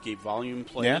could make a volume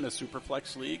play in a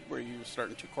Superflex league where you're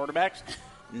starting 2 quarterbacks.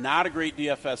 Not a great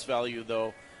DFS value,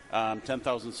 though.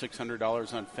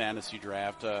 $10,600 on fantasy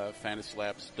draft. Fantasy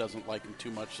Labs doesn't like him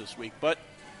too much this week, but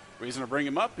the reason I bring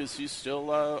him up is he's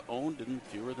still owned in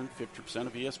fewer than 50%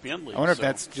 of ESPN leagues. I wonder if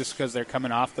that's just because they're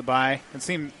coming off the bye. I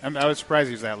was surprised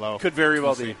he was that low. Could very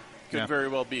well be. Very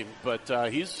well be. But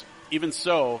he's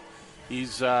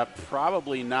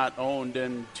probably not owned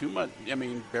in too much. I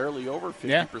mean, barely over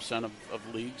 50% of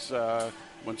leagues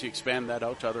once you expand that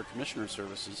out to other commissioner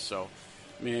services. So,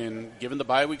 I mean, given the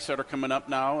bye weeks that are coming up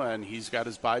now, and he's got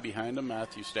his bye behind him,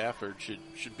 Matthew Stafford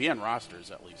should be on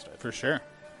rosters at least. I think. For sure.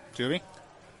 Juby?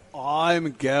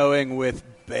 I'm going with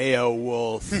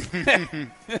Beowulf.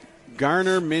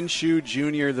 Garner Minshew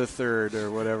Jr. the Third, or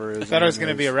whatever. I thought it was going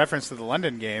to be a reference to the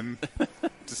London game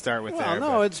to start with.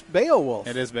 No, it's Beowulf.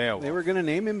 It is Beowulf. They were going to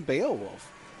name him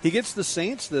Beowulf. He gets the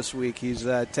Saints this week. He's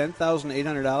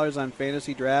 $10,800 on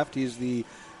fantasy draft. He's the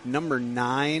number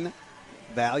 9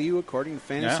 value according to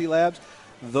Fantasy Labs.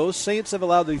 Those Saints have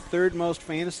allowed the 3rd most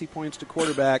fantasy points to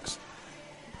quarterbacks.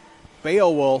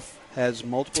 Beowulf has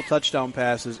multiple touchdown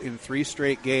passes in 3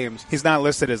 straight games. He's not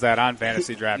listed as that on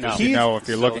fantasy draft, if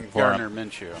you're looking for him.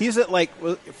 Minshew. He's at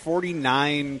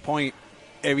 49 point.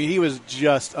 I mean, he was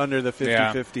just under the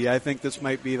 50-50. I think this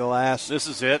might be the last. This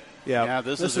is it. Yeah,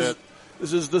 this is it.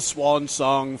 This is the swan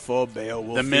song for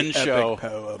Beowulf. The Minshew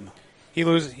poem.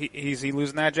 Is he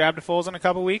losing that job to Foles in a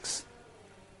couple weeks?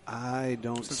 I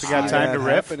don't. Since we got time to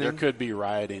riff, there could be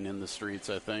rioting in the streets.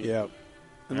 I think. Yeah.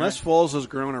 Unless Foles has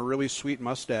grown a really sweet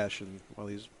mustache while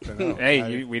he's been out.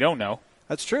 Hey, we don't know.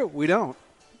 That's true. We don't.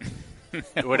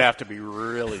 It would have to be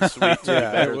really sweet to be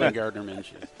better than Gardner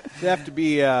Minshew. They have to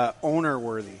be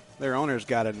owner-worthy. Their owner's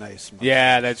got a nice mustache.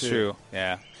 Yeah, that's true.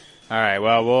 Yeah. All right,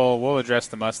 well, we'll address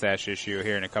the mustache issue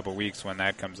here in a couple weeks when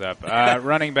that comes up.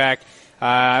 Running back,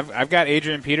 I've got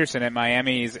Adrian Peterson at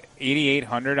Miami. He's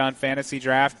 8,800 on fantasy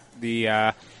draft.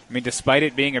 Despite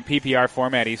it being a PPR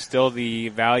format, he's still the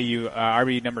value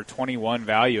RB number 21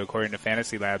 value according to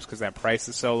Fantasy Labs because that price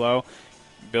is so low.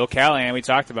 Bill Callahan, we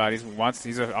talked about, he's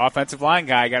an offensive line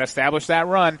guy. Got to establish that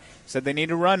run. Said they need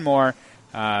to run more.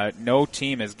 No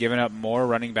team has given up more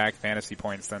running back fantasy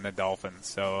points than the Dolphins.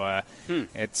 So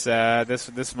it's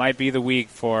this might be the week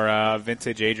for a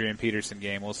vintage Adrian Peterson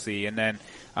game. We'll see. And then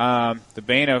the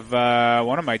bane of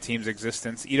one of my team's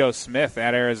existence, Ito Smith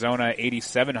at Arizona,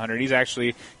 8,700. He's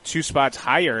actually 2 spots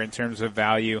higher in terms of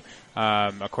value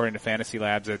according to Fantasy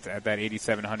Labs at that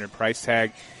 8,700 price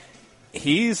tag.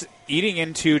 He's eating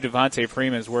into Devontae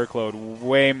Freeman's workload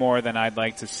way more than I'd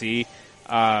like to see.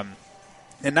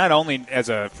 And not only as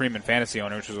a Freeman fantasy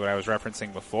owner, which is what I was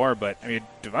referencing before, but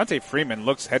Devontae Freeman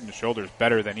looks head and shoulders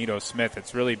better than Ito Smith.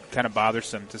 It's really kind of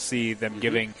bothersome to see them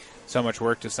giving so much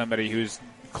work to somebody who's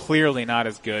clearly not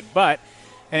as good. But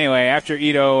anyway, after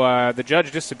Ito, the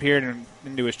judge disappeared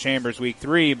into his chambers week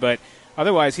 3, but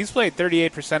otherwise he's played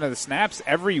 38% of the snaps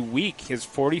every week. His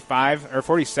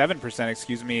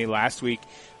 47%, last week.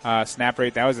 Snap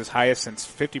rate, that was his highest since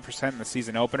 50% in the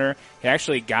season opener. He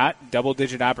actually got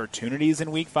double-digit opportunities in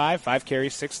Week 5, 5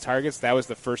 carries, 6 targets. That was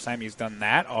the first time he's done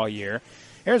that all year.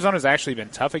 Arizona's actually been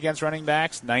tough against running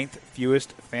backs, 9th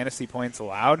fewest fantasy points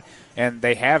allowed, and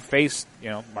they have faced,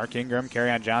 Mark Ingram,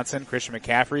 Kerryon Johnson, Christian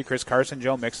McCaffrey, Chris Carson,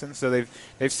 Joe Mixon, so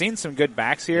they've seen some good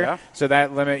backs here. Yeah. So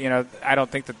that limit, I don't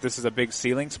think that this is a big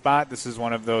ceiling spot. This is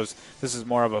one of those. This is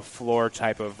more of a floor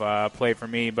type of play for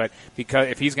me. But because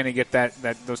if he's going to get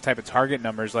those type of target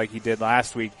numbers like he did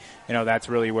last week, that's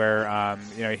really where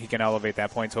he can elevate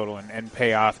that point total and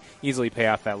easily pay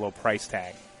off that low price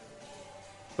tag.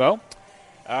 Bo?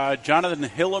 Jonathan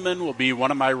Hilliman will be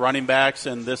one of my running backs,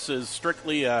 and this is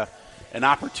strictly an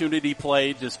opportunity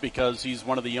play just because he's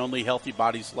one of the only healthy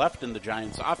bodies left in the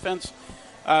Giants' offense.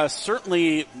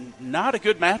 Certainly not a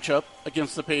good matchup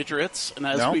against the Patriots, and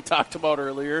as we talked about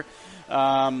earlier,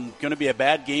 going to be a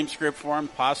bad game script for him,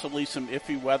 possibly some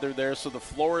iffy weather there, so the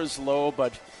floor is low,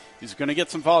 but he's going to get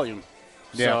some volume.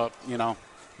 Yeah. So,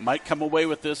 might come away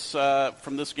with this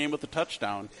from this game with a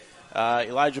touchdown.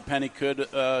 Elijah Penny could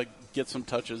get some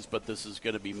touches, but this is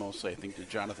going to be mostly, I think, the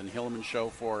Jonathan Hilliman show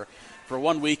for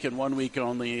 1 week and 1 week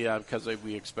only because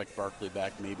we expect Barkley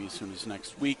back maybe as soon as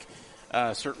next week.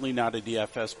 Certainly not a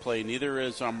DFS play. Neither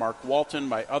is Mark Walton,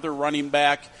 my other running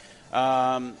back.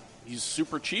 He's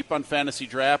super cheap on Fantasy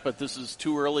Draft, but this is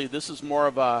too early. This is more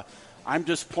of a I'm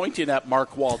just pointing at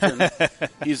Mark Walton.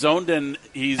 He's owned and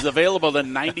he's available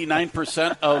in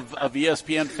 99% of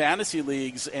ESPN fantasy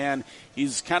leagues, and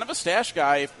he's kind of a stash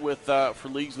guy with for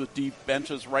leagues with deep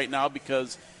benches right now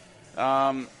because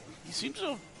he seems to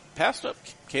have passed up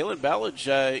Kalen Ballage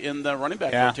in the running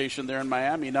back rotation there in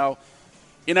Miami. Now,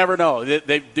 you never know.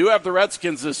 They do have the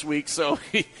Redskins this week, so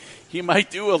he might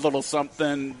do a little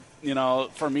something,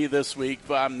 for me this week,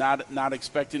 but I'm not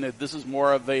expecting it. This is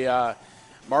more of a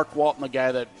Mark Walton, a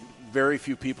guy that very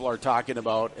few people are talking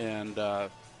about and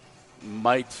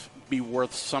might be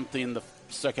worth something the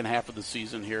second half of the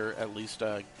season here, at least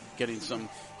getting some.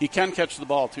 He can catch the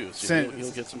ball, too, so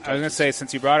he'll get some touches. I was going to say,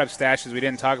 since you brought up stashes, we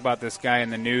didn't talk about this guy in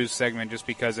the news segment just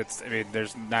because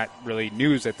there's not really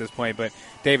news at this point, but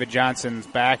David Johnson's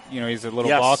back. He's a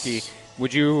little bulky.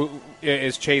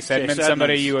 Is Chase Edmonds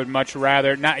somebody you would much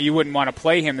rather not? You wouldn't want to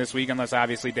play him this week unless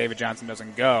obviously David Johnson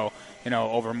doesn't go,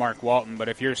 over Mark Walton. But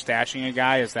if you're stashing a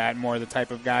guy, is that more the type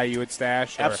of guy you would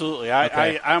stash? Or? Absolutely.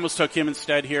 I almost took him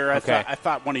instead here. I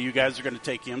thought one of you guys were going to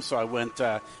take him, so I went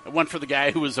for the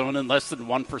guy who was owning less than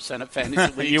 1% of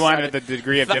fantasy leagues. You wanted the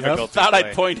degree of difficulty. Thought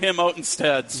I'd point him out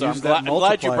instead. So I'm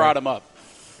glad you brought him up.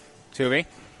 Tuvey?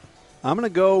 I'm going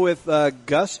to go with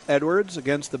Gus Edwards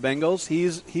against the Bengals.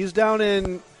 He's down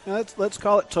in let's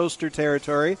call it toaster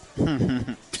territory.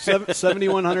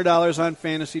 $7,100 on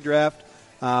Fantasy Draft.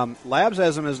 Labs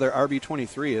has him as their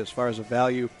RB23 as far as a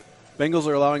value. Bengals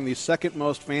are allowing the second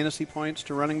most fantasy points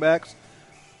to running backs.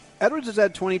 Edwards has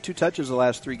had 22 touches the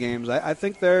last 3 games. I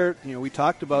think we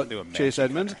talked about Chase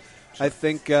Edmonds. I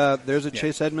think there's a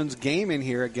Chase Edmonds game in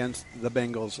here against the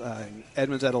Bengals.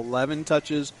 Edmonds had 11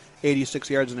 touches, 86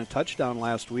 yards, and a touchdown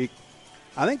last week.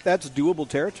 I think that's doable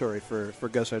territory for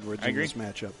Gus Edwards in this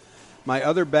matchup. My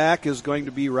other back is going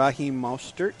to be Raheem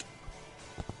Mostert.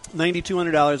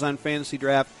 $9,200 on Fantasy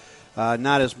Draft.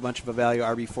 Not as much of a value,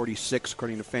 RB46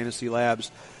 according to Fantasy Labs.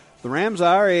 The Rams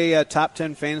are a top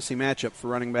 10 fantasy matchup for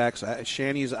running backs.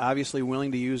 Shanny's obviously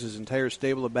willing to use his entire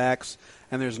stable of backs,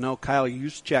 and there's no Kyle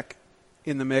Juszczyk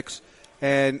in the mix.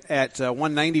 And at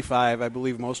 195, I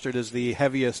believe Mostert is the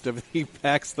heaviest of the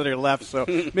backs that are left, so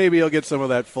maybe he'll get some of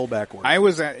that fullback work. I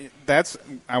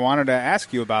wanted to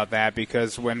ask you about that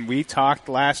because when we talked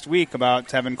last week about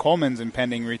Tevin Coleman's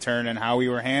impending return and how we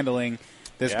were handling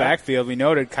this backfield, we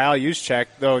noted Kyle Juszczyk,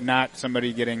 though not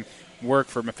somebody getting work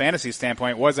from a fantasy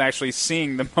standpoint, was actually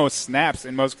seeing the most snaps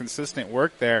and most consistent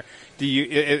work there.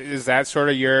 Is that sort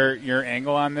of your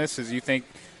angle on this? Is you think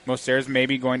Mostert's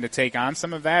maybe going to take on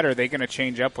some of that, or are they going to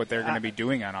change up what they're going to be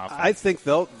doing on offense? I think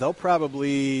they'll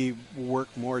probably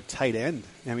work more tight end.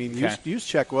 I mean,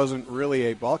 Juszczyk wasn't really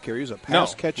a ball carrier. He was a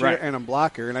pass catcher and a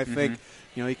blocker, and I think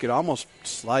he could almost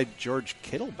slide George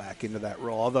Kittle back into that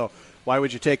role, although why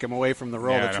would you take him away from the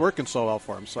role that's working so well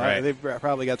for him? So they've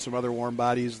probably got some other warm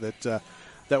bodies that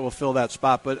will fill that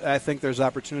spot. But I think there's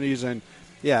opportunities, and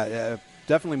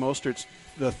definitely Mostert's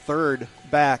the third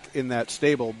back in that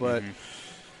stable, but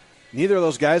neither of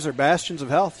those guys are bastions of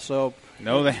health. So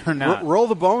no, they are not. Roll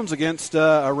the bones against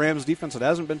a Rams defense that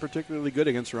hasn't been particularly good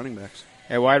against running backs.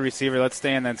 At wide receiver, let's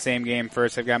stay in that same game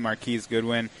first. I've got Marquise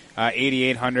Goodwin,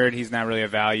 8,800. He's not really a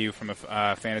value from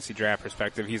a fantasy draft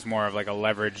perspective. He's more of like a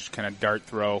leverage kind of dart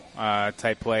throw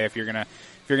type play. If you're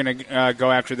you're going to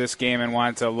go after this game and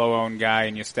want a low-owned guy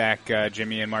and you stack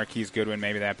Jimmy and Marquise Goodwin,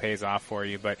 maybe that pays off for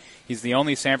you. But he's the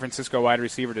only San Francisco wide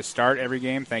receiver to start every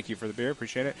game. Thank you for the beer.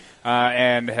 Appreciate it.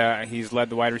 And he's led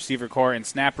the wide receiver core in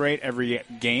snap rate every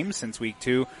game since week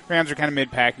 2. Rams are kind of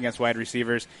mid-pack against wide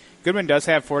receivers. Goodwin does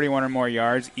have 41 or more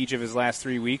yards each of his last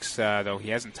 3 weeks, though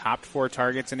he hasn't topped 4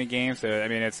 targets in a game. So, I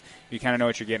mean, you kind of know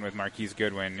what you're getting with Marquise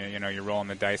Goodwin. You know, you're rolling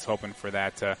the dice hoping for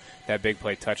that big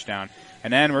play touchdown.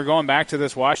 And then we're going back to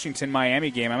this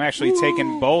Washington-Miami game. I'm actually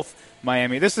taking both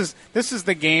Miami. This is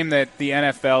the game that the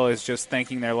NFL is just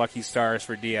thanking their lucky stars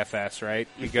for DFS, right?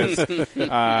 Because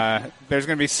there's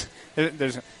going to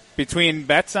be between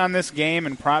bets on this game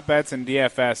and prop bets and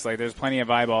DFS, like there's plenty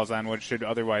of eyeballs on what should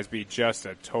otherwise be just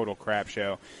a total crap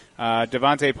show.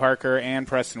 Devontae Parker and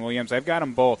Preston Williams, I've got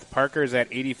them both. Parker's at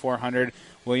 8,400.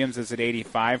 Williams is at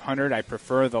 8,500. I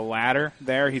prefer the latter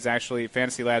there. He's actually,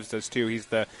 Fantasy Labs does too. He's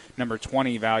the number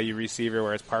 20 value receiver,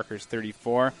 whereas Parker's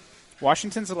 34.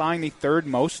 Washington's allowing the third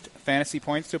most fantasy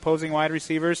points to opposing wide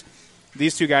receivers.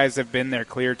 These two guys have been their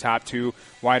clear top 2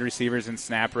 wide receivers in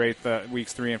snap rate the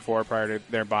weeks 3 and 4 prior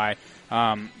to their bye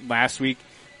last week.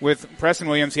 With Preston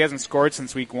Williams, he hasn't scored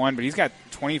since week 1, but he's got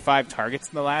 25 targets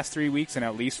in the last 3 weeks and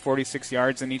at least 46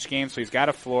 yards in each game, so he's got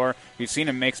a floor. We've seen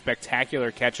him make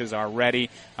spectacular catches already,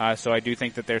 so I do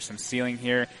think that there's some ceiling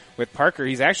here. With Parker,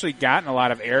 he's actually gotten a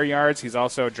lot of air yards. He's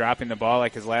also dropping the ball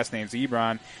like his last name's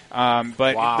Ebron.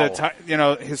 But wow.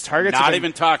 His targets. Not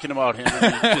even talking about him.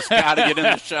 You just got to get in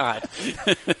the shot.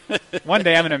 One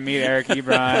day I'm going to meet Eric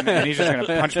Ebron, and he's just going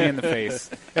to punch me in the face.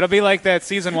 It'll be like that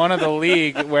season 1 of the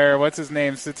league where what's his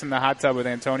name sits in the hot tub with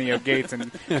Antonio Gates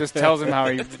and just tells him how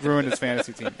he ruined his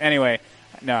fantasy team. Anyway.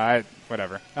 No,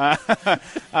 whatever. Like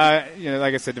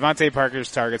I said, Devontae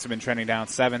Parker's targets have been trending down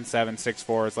 7, 7, 6,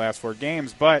 4 his last 4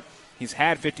 games, but he's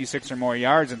had 56 or more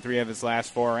yards in 3 of his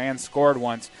last 4 and scored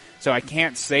once. So I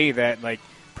can't say that like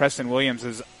Preston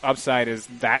Williams' upside is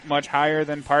that much higher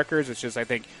than Parker's. It's just I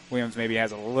think Williams maybe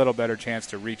has a little better chance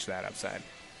to reach that upside.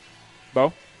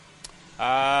 Bo?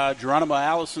 Geronimo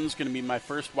Allison's going to be my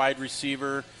first wide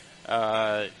receiver.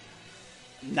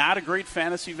 Not a great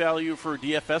fantasy value for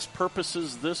DFS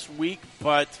purposes this week,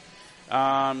 but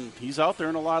he's out there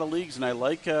in a lot of leagues, and I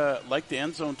like the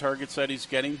end zone targets that he's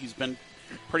getting. He's been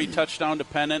pretty touchdown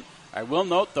dependent. I will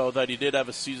note, though, that he did have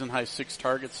a season-high 6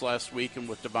 targets last week, and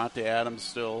with Devontae Adams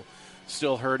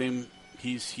still hurting,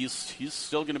 he's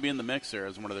still going to be in the mix there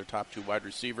as one of their top 2 wide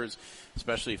receivers,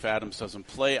 especially if Adams doesn't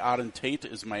play. Auden Tate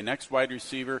is my next wide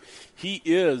receiver. He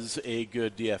is a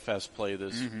good DFS play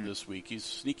this week. He's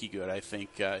sneaky good, I think.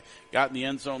 Got in the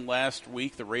end zone last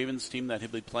week. The Ravens team that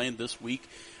he'll be playing this week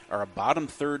are a bottom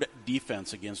 3rd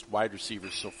defense against wide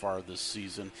receivers so far this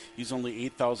season. He's only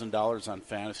 $8,000 on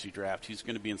Fantasy Draft. He's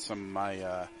going to be in some of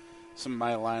my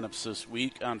lineups this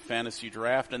week on Fantasy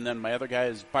Draft. And then my other guy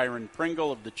is Byron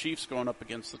Pringle of the Chiefs going up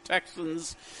against the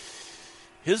Texans.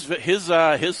 His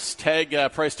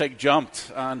price tag jumped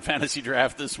on Fantasy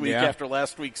Draft this week after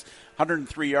last week's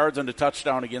 103 yards and a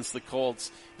touchdown against the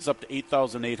Colts. He's up to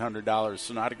 $8,800,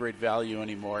 so not a great value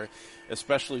anymore,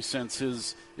 especially since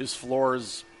his floor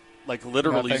is like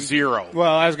literally zero.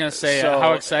 Well, I was going to say,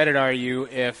 how excited are you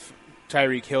if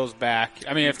Tyreek Hill's back?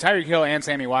 I mean, if Tyreek Hill and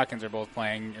Sammy Watkins are both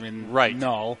playing, I mean, right.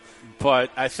 No.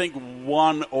 But I think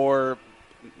one or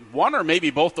maybe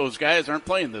both those guys aren't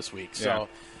playing this week. So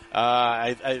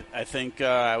I think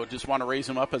I would just want to raise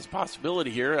him up as a possibility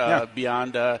here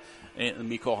beyond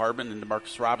Mecole Hardman and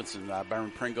DeMarcus Robinson. Byron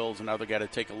Pringle is another guy to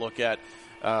take a look at.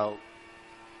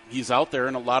 He's out there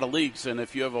in a lot of leagues, and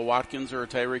if you have a Watkins or a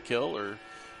Tyreek Hill or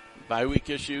bye week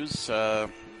issues,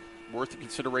 worth the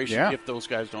consideration if those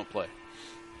guys don't play.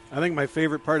 I think my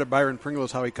favorite part of Byron Pringle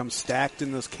is how he comes stacked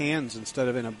in those cans instead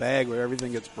of in a bag where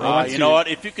everything gets broken. You know what?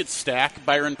 If you could stack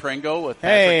Byron Pringle with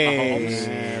Patrick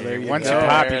Mahomes. Once you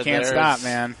pop, you can't stop,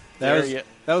 man. That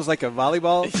was like a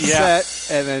volleyball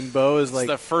set, and then Bo is like...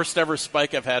 It's the first ever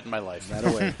spike I've had in my life. That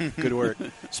away. Good work.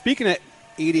 Speaking of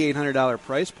 $8,800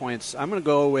 price points, I'm going to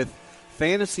go with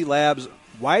Fantasy Labs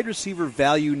wide receiver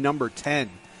value number 10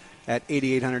 at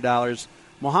 $8,800.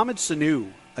 Mohamed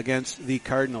Sanu against the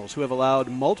Cardinals, who have allowed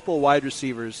multiple wide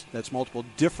receivers, that's multiple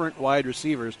different wide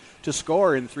receivers, to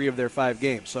score in 3 of their 5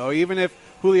 games. So even if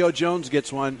Julio Jones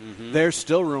gets one, there's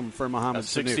still room for Mohamed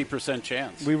Sanu. 60%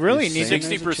 chance. We really need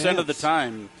 60% of the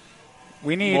time.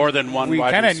 We need more than one. We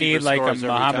kind of need like a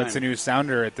Mohamed Sanu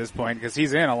sounder at this point because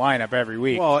he's in a lineup every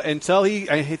week. Well, until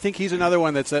I think he's another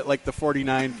one that's at like the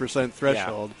 49%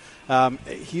 threshold.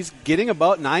 He's getting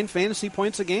about 9 fantasy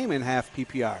points a game in half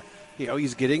PPR. You know,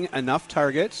 he's getting enough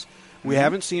targets. We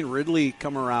haven't seen Ridley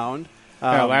come around.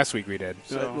 No, last week we did.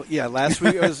 So. Last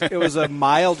week it was a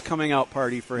mild coming out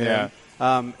party for him.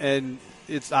 And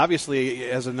it's obviously,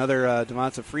 as another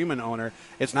Devonta Freeman owner,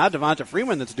 it's not Devonta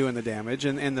Freeman that's doing the damage,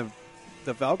 and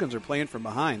the Falcons are playing from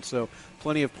behind. So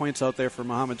plenty of points out there for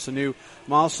Mohamed Sanu.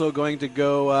 I'm also going to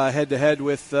go head-to-head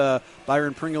with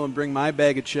Byron Pringle and bring my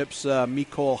bag of chips,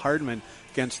 Mecole Hardman,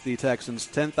 against the Texans.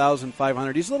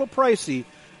 10,500. He's a little pricey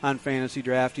on Fantasy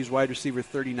Draft. He's wide receiver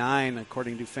 39,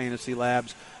 according to Fantasy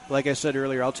Labs. Like I said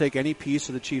earlier, I'll take any piece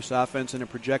of the Chiefs' offense in a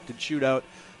projected shootout.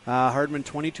 Hardman,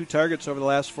 22 targets over the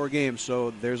last 4 games,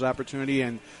 so there's opportunity.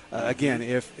 And, again,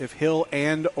 if Hill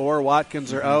and or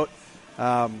Watkins are out,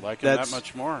 like that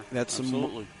much more. That's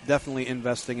Absolutely. Definitely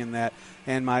investing in that.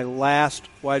 And my last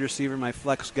wide receiver, my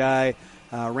flex guy,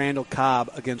 Randall Cobb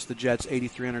against the Jets,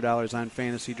 $8,300 on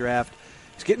Fantasy Draft.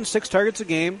 He's getting 6 targets a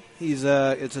game. It's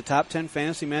a top 10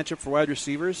 fantasy matchup for wide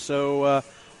receivers, so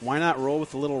why not roll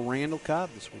with a little Randall Cobb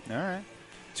this week? All right.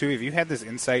 Tui, have you had this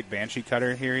Insight Banshee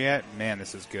Cutter here yet? Man,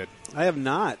 this is good. I have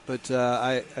not, but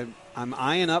I'm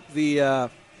eyeing up the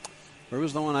where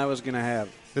was the one I was going to have?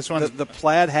 This one's the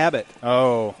Plaid Habit.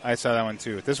 Oh, I saw that one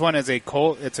too. This one is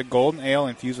it's a golden ale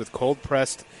infused with cold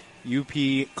pressed UP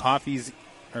coffees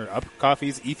or up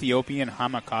coffees, Ethiopian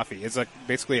Hama coffee. It's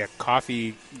basically a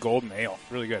coffee golden ale.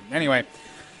 Really good. Anyway,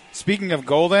 speaking of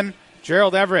golden,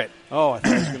 Gerald Everett. Oh, I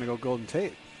thought I was going to go Golden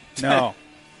Tate. No.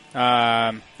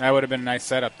 That would have been a nice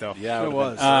setught, though. Yeah, it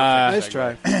was. Nice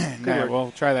try. Nah,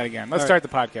 we'll try that again. Let's start the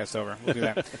podcast over. We'll do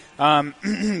that.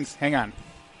 Hang on.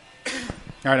 All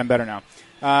right, I'm better now.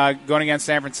 Going against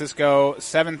San Francisco,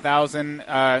 7,000.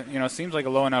 Seems like a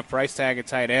low enough price tag at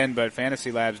tight end, but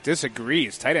Fantasy Labs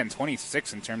disagrees. Tight end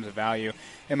 26 in terms of value.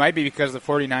 It might be because the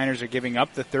 49ers are giving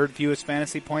up the third fewest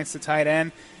fantasy points to tight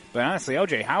end. But honestly,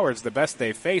 O.J. Howard's the best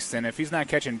they've faced, and if he's not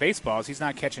catching baseballs, he's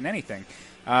not catching anything.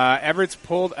 Everett's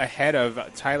pulled ahead of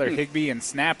Tyler Higbee in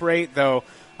snap rate, though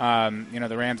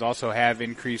the Rams also have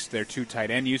increased their 2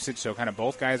 tight end usage, so kind of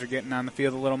both guys are getting on the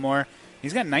field a little more.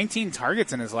 He's got 19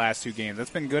 targets in his last 2 games. That's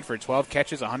been good for 12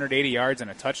 catches, 180 yards, and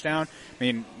a touchdown. I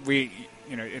mean,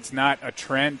 it's not a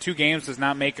trend. 2 games does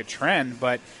not make a trend,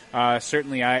 but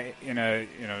certainly in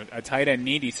a tight end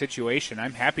needy situation,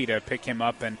 I'm happy to pick him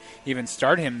up and even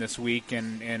start him this week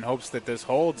in hopes that this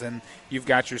holds, and you've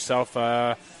got yourself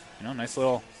nice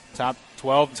little top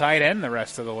 12 tight end the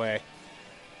rest of the way.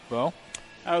 Well,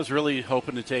 I was really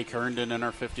hoping to take Herndon in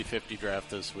our 50-50 draft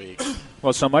this week.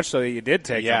 Well, so much so that you did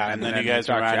take him. Yeah, and then you guys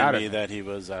reminded me that he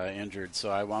was injured, so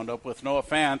I wound up with Noah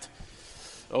Fant.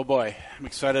 Oh, boy. I'm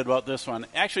excited about this one.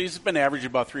 Actually, he's been averaging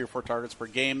about 3 or 4 targets per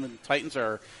game. The Titans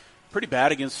are pretty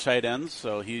bad against tight ends,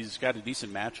 so he's got a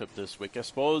decent matchup this week. I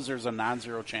suppose there's a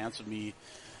non-zero chance of me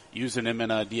using him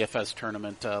in a DFS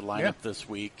tournament lineup this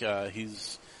week.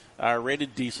 He's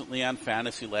rated decently on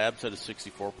Fantasy Labs at a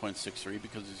 64.63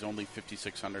 because he's only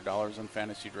 $5,600 on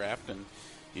Fantasy Draft, and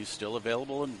he's still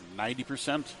available in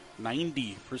 90%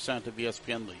 of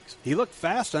ESPN leagues. He looked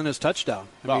fast on his touchdown.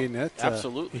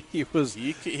 Absolutely. He was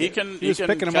picking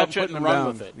picking him up and run down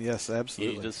with it. Yes,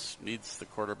 absolutely. He just needs the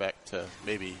quarterback to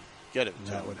maybe get it.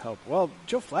 That would help. Well,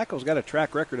 Joe Flacco's got a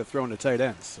track record of throwing to tight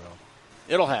ends, so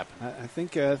it'll happen. I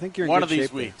think you're in one good of these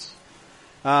shape weeks. There.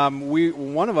 I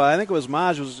think it was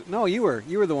Maj. You were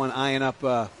the one eyeing up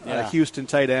Houston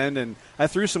tight end, and I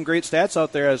threw some great stats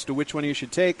out there as to which one you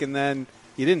should take, and then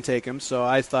you didn't take him. So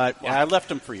I thought, I left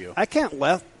him for you. I can't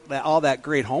let all that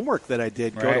great homework that I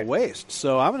did go to waste.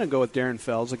 So I'm going to go with Darren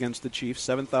Fells against the Chiefs,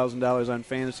 $7,000 on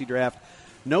Fantasy Draft.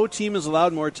 No team has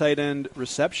allowed more tight end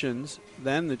receptions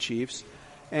than the Chiefs.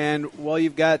 And while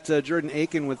you've got Jordan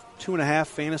Aiken with 2.5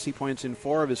 fantasy points in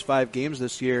 4 of his 5 games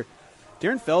this year,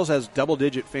 Darren Fells has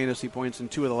double-digit fantasy points in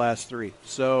 2 of the last 3.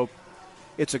 So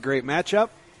it's a great matchup,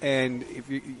 and if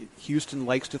Houston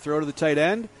likes to throw to the tight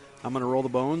end, I'm going to roll the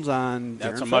bones on Darren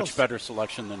Fells. That's a much better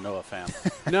selection than Noah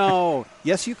Fant. No.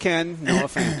 Yes, you can, Noah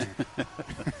Fant.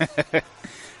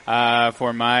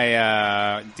 For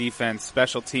my defense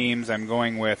special teams, I'm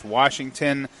going with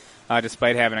Washington.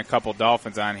 Despite having a couple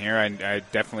Dolphins on here, I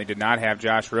definitely did not have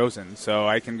Josh Rosen, so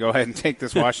I can go ahead and take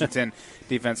this Washington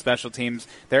defense special teams.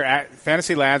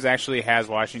 Fantasy Labs actually has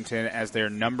Washington as their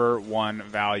number 1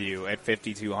 value at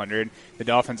 5,200. The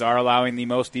Dolphins are allowing the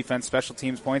most defense special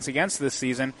teams points against this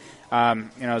season.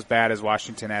 As bad as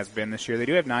Washington has been this year, they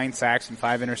do have 9 sacks and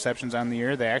 5 interceptions on the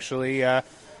year. They actually, they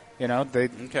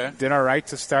did all right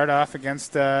to start off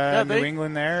against New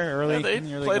England there early.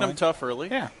 Yeah, they played them tough early.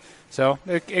 Yeah. So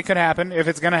it could happen. If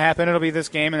it's going to happen, it'll be this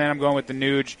game, and then I'm going with the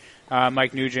Nuge,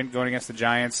 Mike Nugent going against the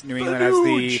Giants. New England has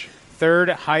the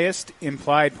 3rd highest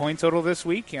implied point total this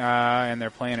week, and they're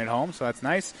playing at home, so that's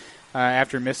nice.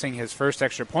 After missing his first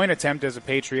extra point attempt as a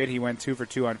Patriot, he went 2 for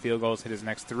 2 on field goals, hit his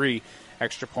next 3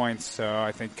 extra points. So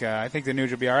I think the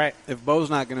Nuge will be all right. If Bo's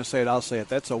not going to say it, I'll say it.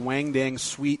 That's a wang dang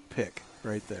sweet pick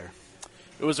right there.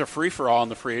 It was a free-for-all on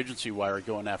the free agency wire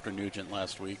going after Nugent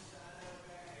last week.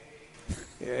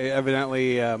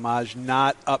 Evidently, Maj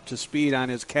not up to speed on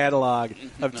his catalog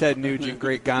of Ted Nugent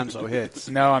great Gonzo hits.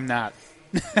 No, I'm not.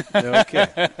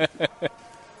 Okay.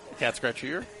 Cat scratch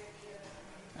ear?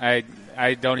 I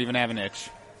don't even have an itch.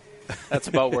 That's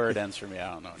about where it ends for me.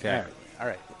 I don't know. Okay. All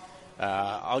right.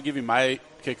 I'll give you my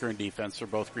kicker and defense. They're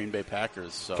both Green Bay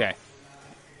Packers. So okay.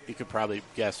 You could probably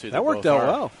guess who that worked out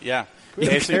well. Yeah.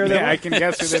 Yeah, I can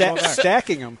guess who they both are.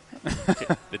 Stacking them.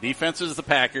 Okay. The defense is the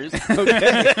Packers.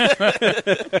 Okay.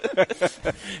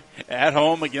 At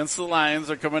home against the Lions.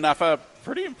 They're coming off a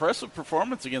pretty impressive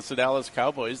performance against the Dallas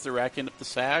Cowboys. They're racking up the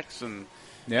sacks and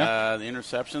the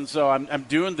interceptions. So I'm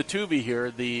doing the Tubi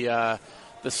here. The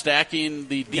stacking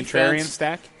the defense contrarian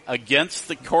stack against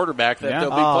the quarterback that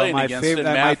they'll be playing against.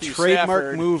 My trademark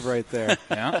Stafford. move right there.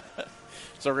 Yeah.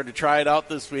 So we're going to try it out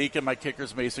this week, and my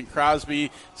kicker's Mason Crosby.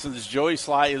 Since Joey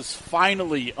Sly is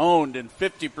finally owned in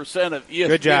 50% of ESPN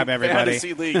Good job, everybody.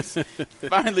 fantasy leagues,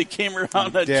 finally came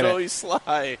around on Joey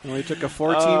Sly. We took a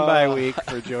 14 bye week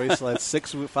for Joey Sly.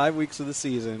 5 weeks of the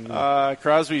season.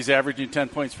 Crosby's averaging 10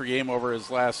 points per game over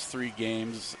his last 3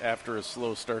 games after a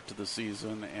slow start to the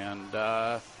season,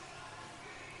 and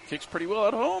kicks pretty well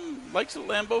at home. Likes it at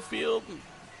Lambeau Field.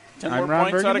 10 more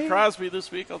points out of Crosby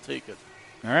this week. I'll take it.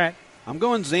 All right. I'm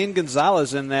going Zane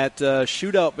Gonzalez in that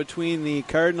shootout between the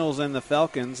Cardinals and the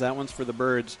Falcons. That one's for the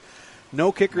Birds.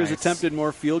 No kicker has attempted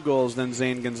more field goals than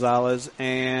Zane Gonzalez,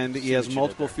 and he has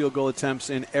multiple field goal attempts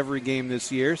in every game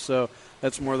this year, so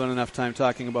that's more than enough time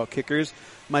talking about kickers.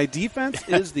 My defense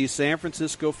is the San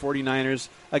Francisco 49ers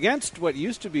against what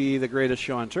used to be the greatest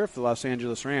show on turf, the Los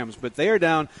Angeles Rams, but they are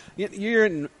down. You're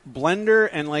in Blender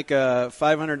and like a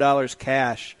 $500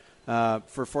 cash.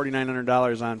 For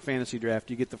 $4,900 on Fantasy Draft,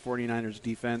 you get the 49ers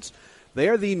defense. They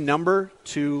are the number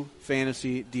 2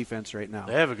 fantasy defense right now.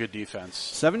 They have a good defense.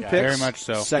 7 picks. Very much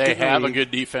so. They have a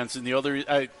good defense. And the other,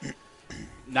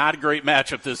 not a great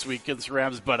matchup this week against the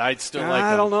Rams, but I'd still like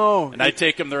them. I don't know. And I'd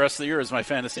take them the rest of the year as my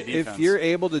fantasy defense. If you're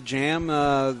able to jam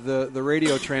the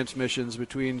radio transmissions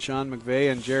between Sean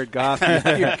McVay and Jared Goff,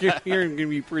 you're going to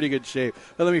be pretty good shape.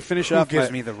 But let me finish off. Who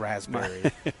gives me the raspberry?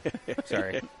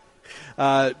 Sorry.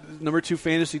 Number 2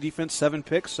 fantasy defense, 7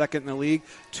 picks, second in the league,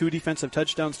 2 defensive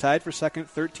touchdowns tied for second,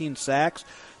 13 sacks.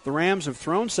 The Rams have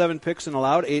thrown 7 picks and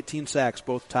allowed 18 sacks,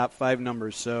 both top 5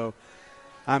 numbers. So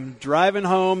I'm driving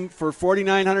home for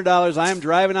 $4,900. I am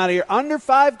driving out of here under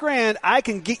 $5,000. I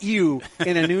can get you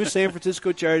in a new San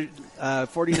Francisco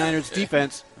 49ers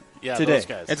defense. Yeah, today. those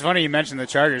guys. It's funny you mentioned the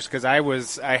Chargers because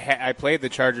I played the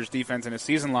Chargers defense in a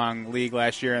season-long league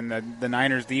last year, and the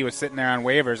Niners D was sitting there on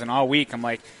waivers, and all week I'm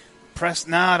like,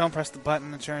 don't press the button.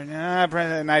 The Chargers,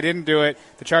 and I didn't do it.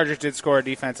 The Chargers did score a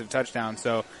defensive touchdown,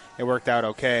 so it worked out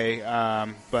okay.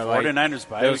 But 49ers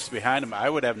bye weeks behind them, I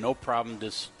would have no problem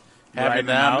just having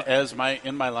them as in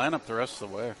my lineup the rest of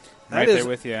the way. Right there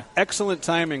with you. Excellent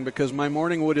timing because my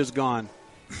morning wood is gone.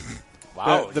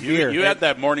 Wow, the beer. You had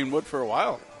that morning wood for a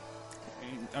while.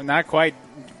 Not quite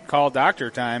call doctor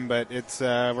time, but it's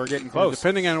we're getting close.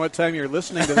 Depending on what time you're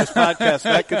listening to this podcast,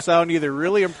 that could sound either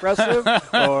really impressive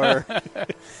or...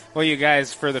 Well, you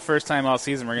guys, for the first time all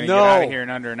season, we're going to get out of here in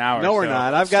under an hour. No, we're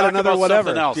not. I've got another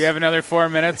whatever. Do you have another 4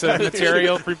 minutes of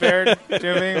material prepared,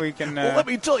 Jimmy? We can. Well, let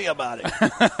me tell you about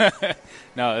it.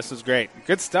 No, this is great.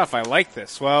 Good stuff. I like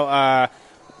this. Well,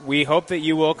 we hope that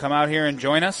you will come out here and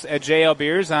join us at JL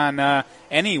Beers on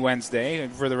any Wednesday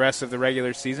for the rest of the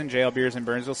regular season. JL Beers in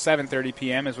Burnsville, 7:30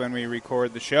 p.m. is when we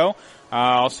record the show.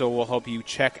 Also, we'll hope you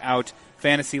check out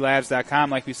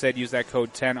FantasyLabs.com. Like we said, use that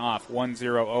code 10OFF,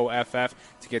 10OFF,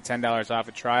 to get $10 off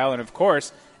a trial. And, of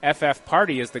course, FF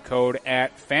Party is the code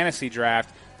at Fantasy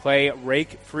Draft. Play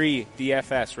Rake-Free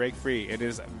DFS, Rake-Free. It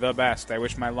is the best. I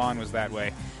wish my lawn was that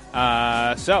way.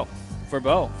 So, for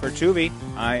Bo, for Tuvi,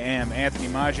 I am Anthony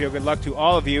Maggio. Good luck to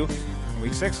all of you. In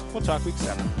Week 6, we'll talk Week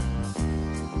 7.